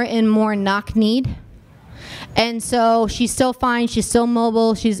more and more knock-kneed. And so she's still fine, she's still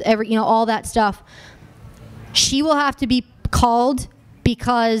mobile, she's all that stuff. She will have to be called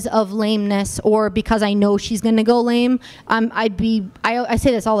because of lameness, or because I know she's going to go lame. I say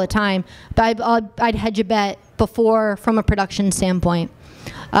this all the time, but I'd hedge a bet before from a production standpoint.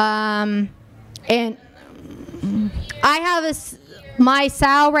 And I have my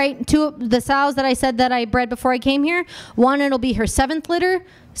sow, two of the sows that I said that I bred before I came here, one, it'll be her 7th litter,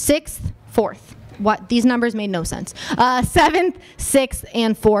 6th, 4th. What? These numbers made no sense. 7th, 6th,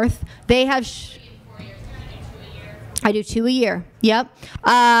 and 4th. They have... I do 2 a year. Yep.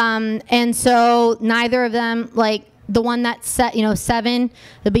 And so neither of them, like the one that's 7,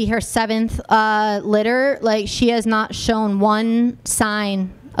 it'll be her 7th litter. Like she has not shown one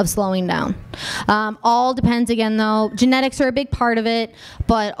sign of slowing down. All depends, again, though. Genetics are a big part of it,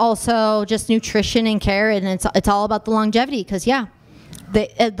 but also just nutrition and care, and it's all about the longevity. Because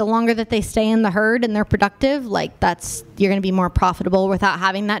the longer that they stay in the herd and they're productive, like you're going to be more profitable without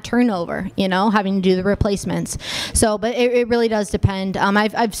having that turnover. Having to do the replacements. So, but it really does depend.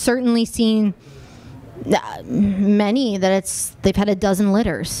 I've certainly seen many that they've had a dozen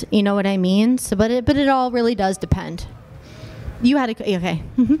litters. You know what I mean? So, but it all really does depend. You had okay.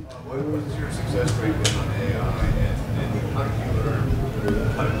 Mm-hmm. What was your success rate been on AI, and how did you learn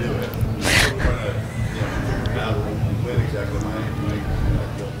how to do it? I'm trying to figure out when exactly my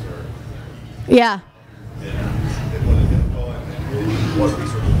gilts are. Yeah. And what is difficult, and what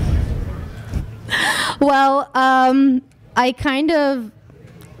research? Well,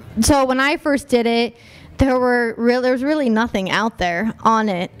 so when I first did it, there was really nothing out there on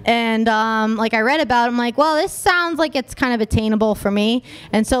it, and like I read about it, I'm like, well, this sounds like it's kind of attainable for me,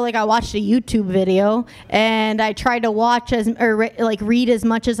 and so like I watched a YouTube video and I tried to watch read as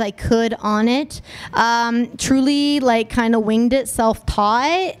much as I could on it. Truly like kind of winged it,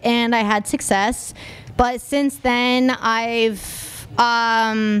 self-taught, and I had success. But since then I've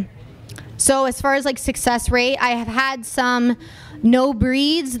so as far as like success rate, I have had some no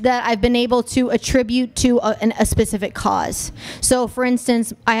breeds that I've been able to attribute to a specific cause. So for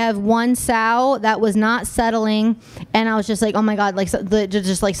instance, I have one sow that was not settling, and I was just like, oh my God, like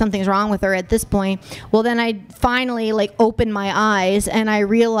just like something's wrong with her at this point. Well, then I finally like opened my eyes and I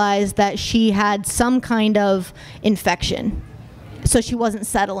realized that she had some kind of infection. So she wasn't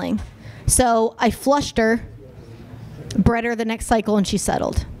settling. So I flushed her, bred her the next cycle, and she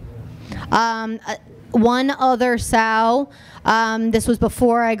settled. One other sow, this was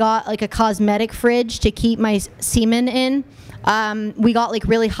before I got like a cosmetic fridge to keep my semen in. We got like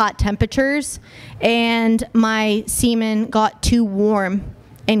really hot temperatures, and my semen got too warm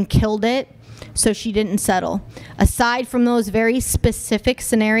and killed it, so she didn't settle. Aside from those very specific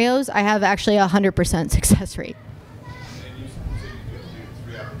scenarios, I have actually a 100% success rate. And you said you could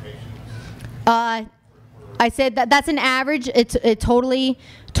do 3 applications. I said that's an average. It totally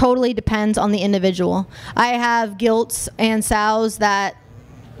depends on the individual. I have gilts and sows that,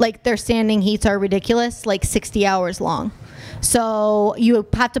 like, their standing heats are ridiculous, like 60 hours long. So you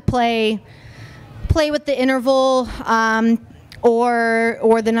have to play with the interval,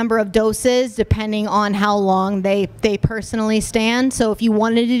 or the number of doses, depending on how long they personally stand. So if you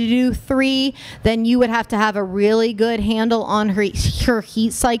wanted to do 3, then you would have to have a really good handle on her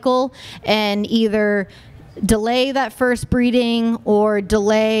heat cycle, and either delay that first breeding or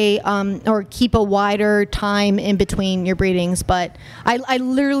delay or keep a wider time in between your breedings. But I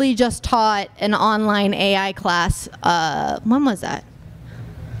literally just taught an online AI class. When was that?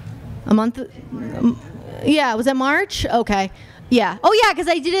 A month? Yeah, was it March? Okay. Yeah. Oh, yeah, because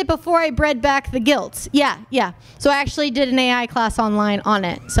I did it before I bred back the gilts. Yeah. So I actually did an AI class online on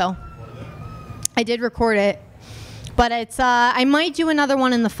it. So I did record it. But it's I might do another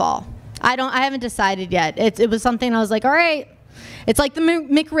one in the fall. I haven't decided yet. It was something I was like, all right. It's like the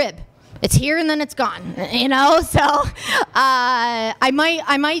McRib. It's here and then it's gone, you know. So I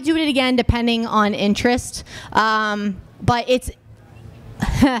might do it again depending on interest. But it's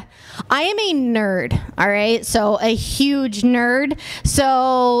I am a nerd, all right? So a huge nerd.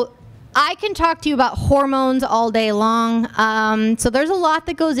 So I can talk to you about hormones all day long. So there's a lot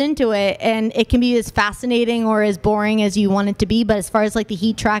that goes into it, and it can be as fascinating or as boring as you want it to be. But as far as like the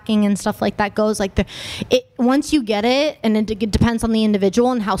heat tracking and stuff like that goes, like once you get it, and it depends on the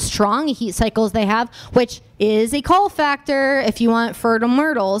individual and how strong heat cycles they have, which is a call factor if you want fertile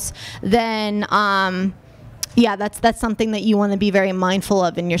myrtles, then yeah, that's something that you want to be very mindful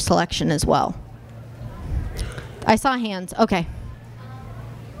of in your selection as well. I saw hands. Okay.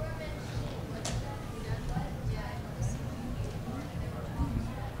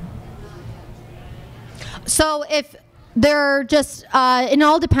 So if they're just, it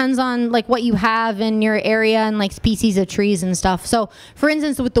all depends on like what you have in your area and like species of trees and stuff. So for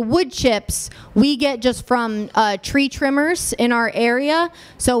instance, with the wood chips, we get just from tree trimmers in our area.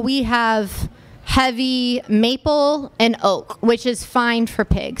 So we have heavy maple and oak, which is fine for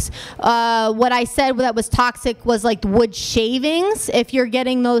pigs. What I said that was toxic was like wood shavings. If you're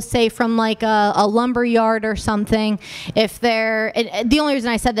getting those, say, from like a lumber yard or something, if they're, the only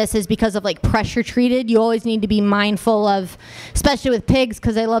reason I said this is because of like pressure treated. You always need to be mindful of, especially with pigs,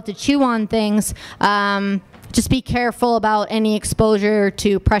 because they love to chew on things. Just be careful about any exposure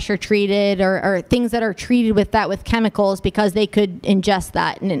to pressure treated or things that are treated with chemicals, because they could ingest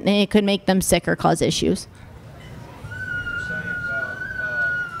that and it could make them sick or cause issues.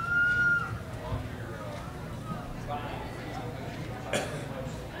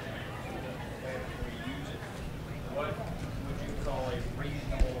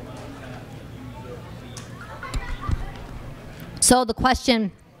 So the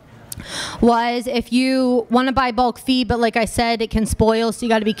question was, if you want to buy bulk feed, but like I said, it can spoil, so you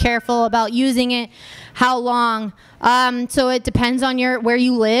got to be careful about using it. How long? So it depends on where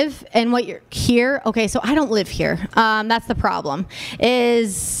you live and what you're here. Okay, so I don't live here. That's the problem.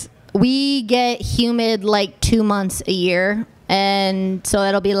 Is we get humid like 2 months a year, and so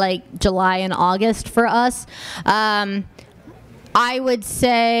it'll be like July and August for us. I would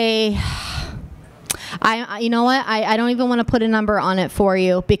say, you know what? I don't even want to put a number on it for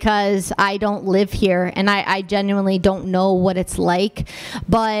you, because I don't live here and I genuinely don't know what it's like.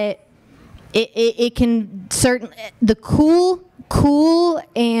 But it can the cool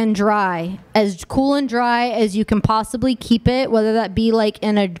and dry, as cool and dry as you can possibly keep it, whether that be like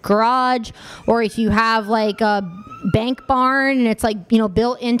in a garage or if you have like a bank barn and it's like, you know,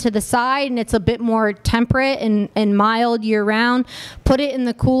 built into the side and it's a bit more temperate and mild year round. Put it in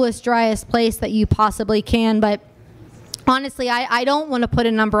the coolest, driest place that you possibly can. But honestly, I don't want to put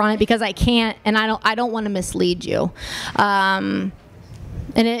a number on it because I can't, and I don't want to mislead you. And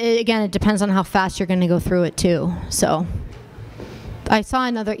again, it depends on how fast you're going to go through it too. So I saw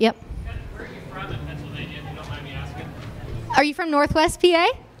another. Yep. Where are you from in Pennsylvania, if you don't mind me asking? Are you from Northwest PA?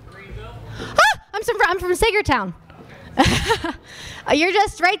 Greenville? I'm from Sagertown. You're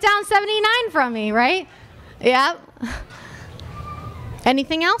just right down 79 from me, right? Yep.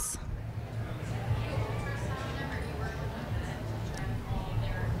 Anything else?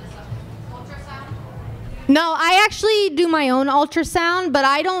 No, I actually do my own ultrasound, but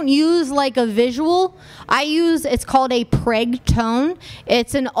I don't use like a visual. It's called a preg tone.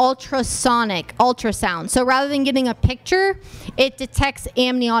 It's an ultrasonic ultrasound. So rather than getting a picture, it detects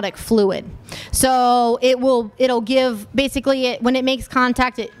amniotic fluid. So it'll give, basically when it makes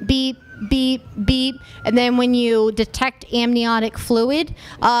contact, it beep, beep, beep, and then when you detect amniotic fluid,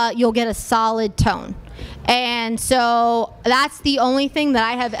 you'll get a solid tone. And so that's the only thing that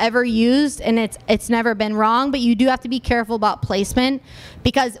I have ever used, and it's never been wrong, but you do have to be careful about placement,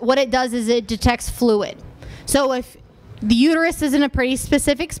 because what it does is it detects fluid. So if the uterus is in a pretty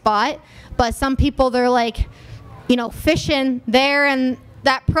specific spot, but some people, they're like, you know, fishing there, and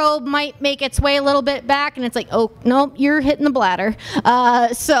that probe might make its way a little bit back, and it's like, oh, nope, you're hitting the bladder.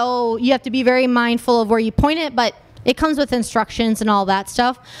 So you have to be very mindful of where you point it, but it comes with instructions and all that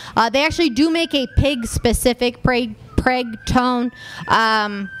stuff. They actually do make a pig-specific preg tone.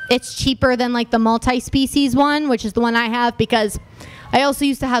 It's cheaper than like the multi-species one, which is the one I have, because I also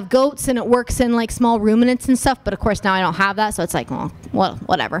used to have goats, and it works in like small ruminants and stuff, but of course now I don't have that, so it's like, well,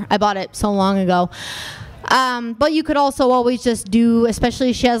 whatever. I bought it so long ago. But you could also always just do,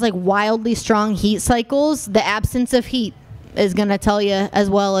 especially if she has like wildly strong heat cycles, the absence of heat is going to tell you as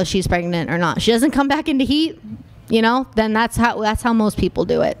well if she's pregnant or not. She doesn't come back into heat, you know, then that's how most people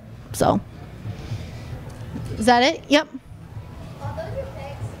do it. So is that it? Yep. Are those your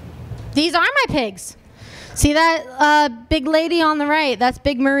pigs? These are my pigs. See that big lady on the right? That's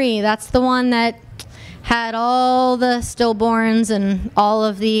Big Marie. That's the one that had all the stillborns and all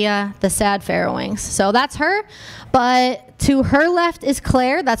of the sad farrowings. So that's her. But to her left is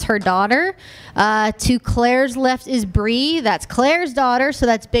Claire. That's her daughter. To Claire's left is Bree. That's Claire's daughter. So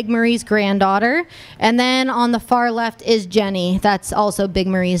that's Big Marie's granddaughter. And then on the far left is Jenny. That's also Big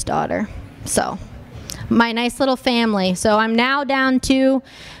Marie's daughter. So my nice little family. So I'm now down to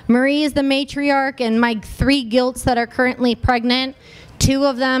Marie is the matriarch, and my 3 gilts that are currently pregnant. 2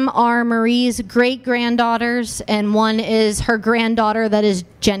 of them are Marie's great-granddaughters, and 1 is her granddaughter that is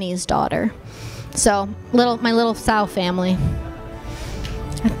Jenny's daughter. So, my little sow family.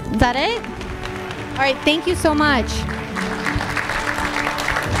 Is that it? All right, thank you so much.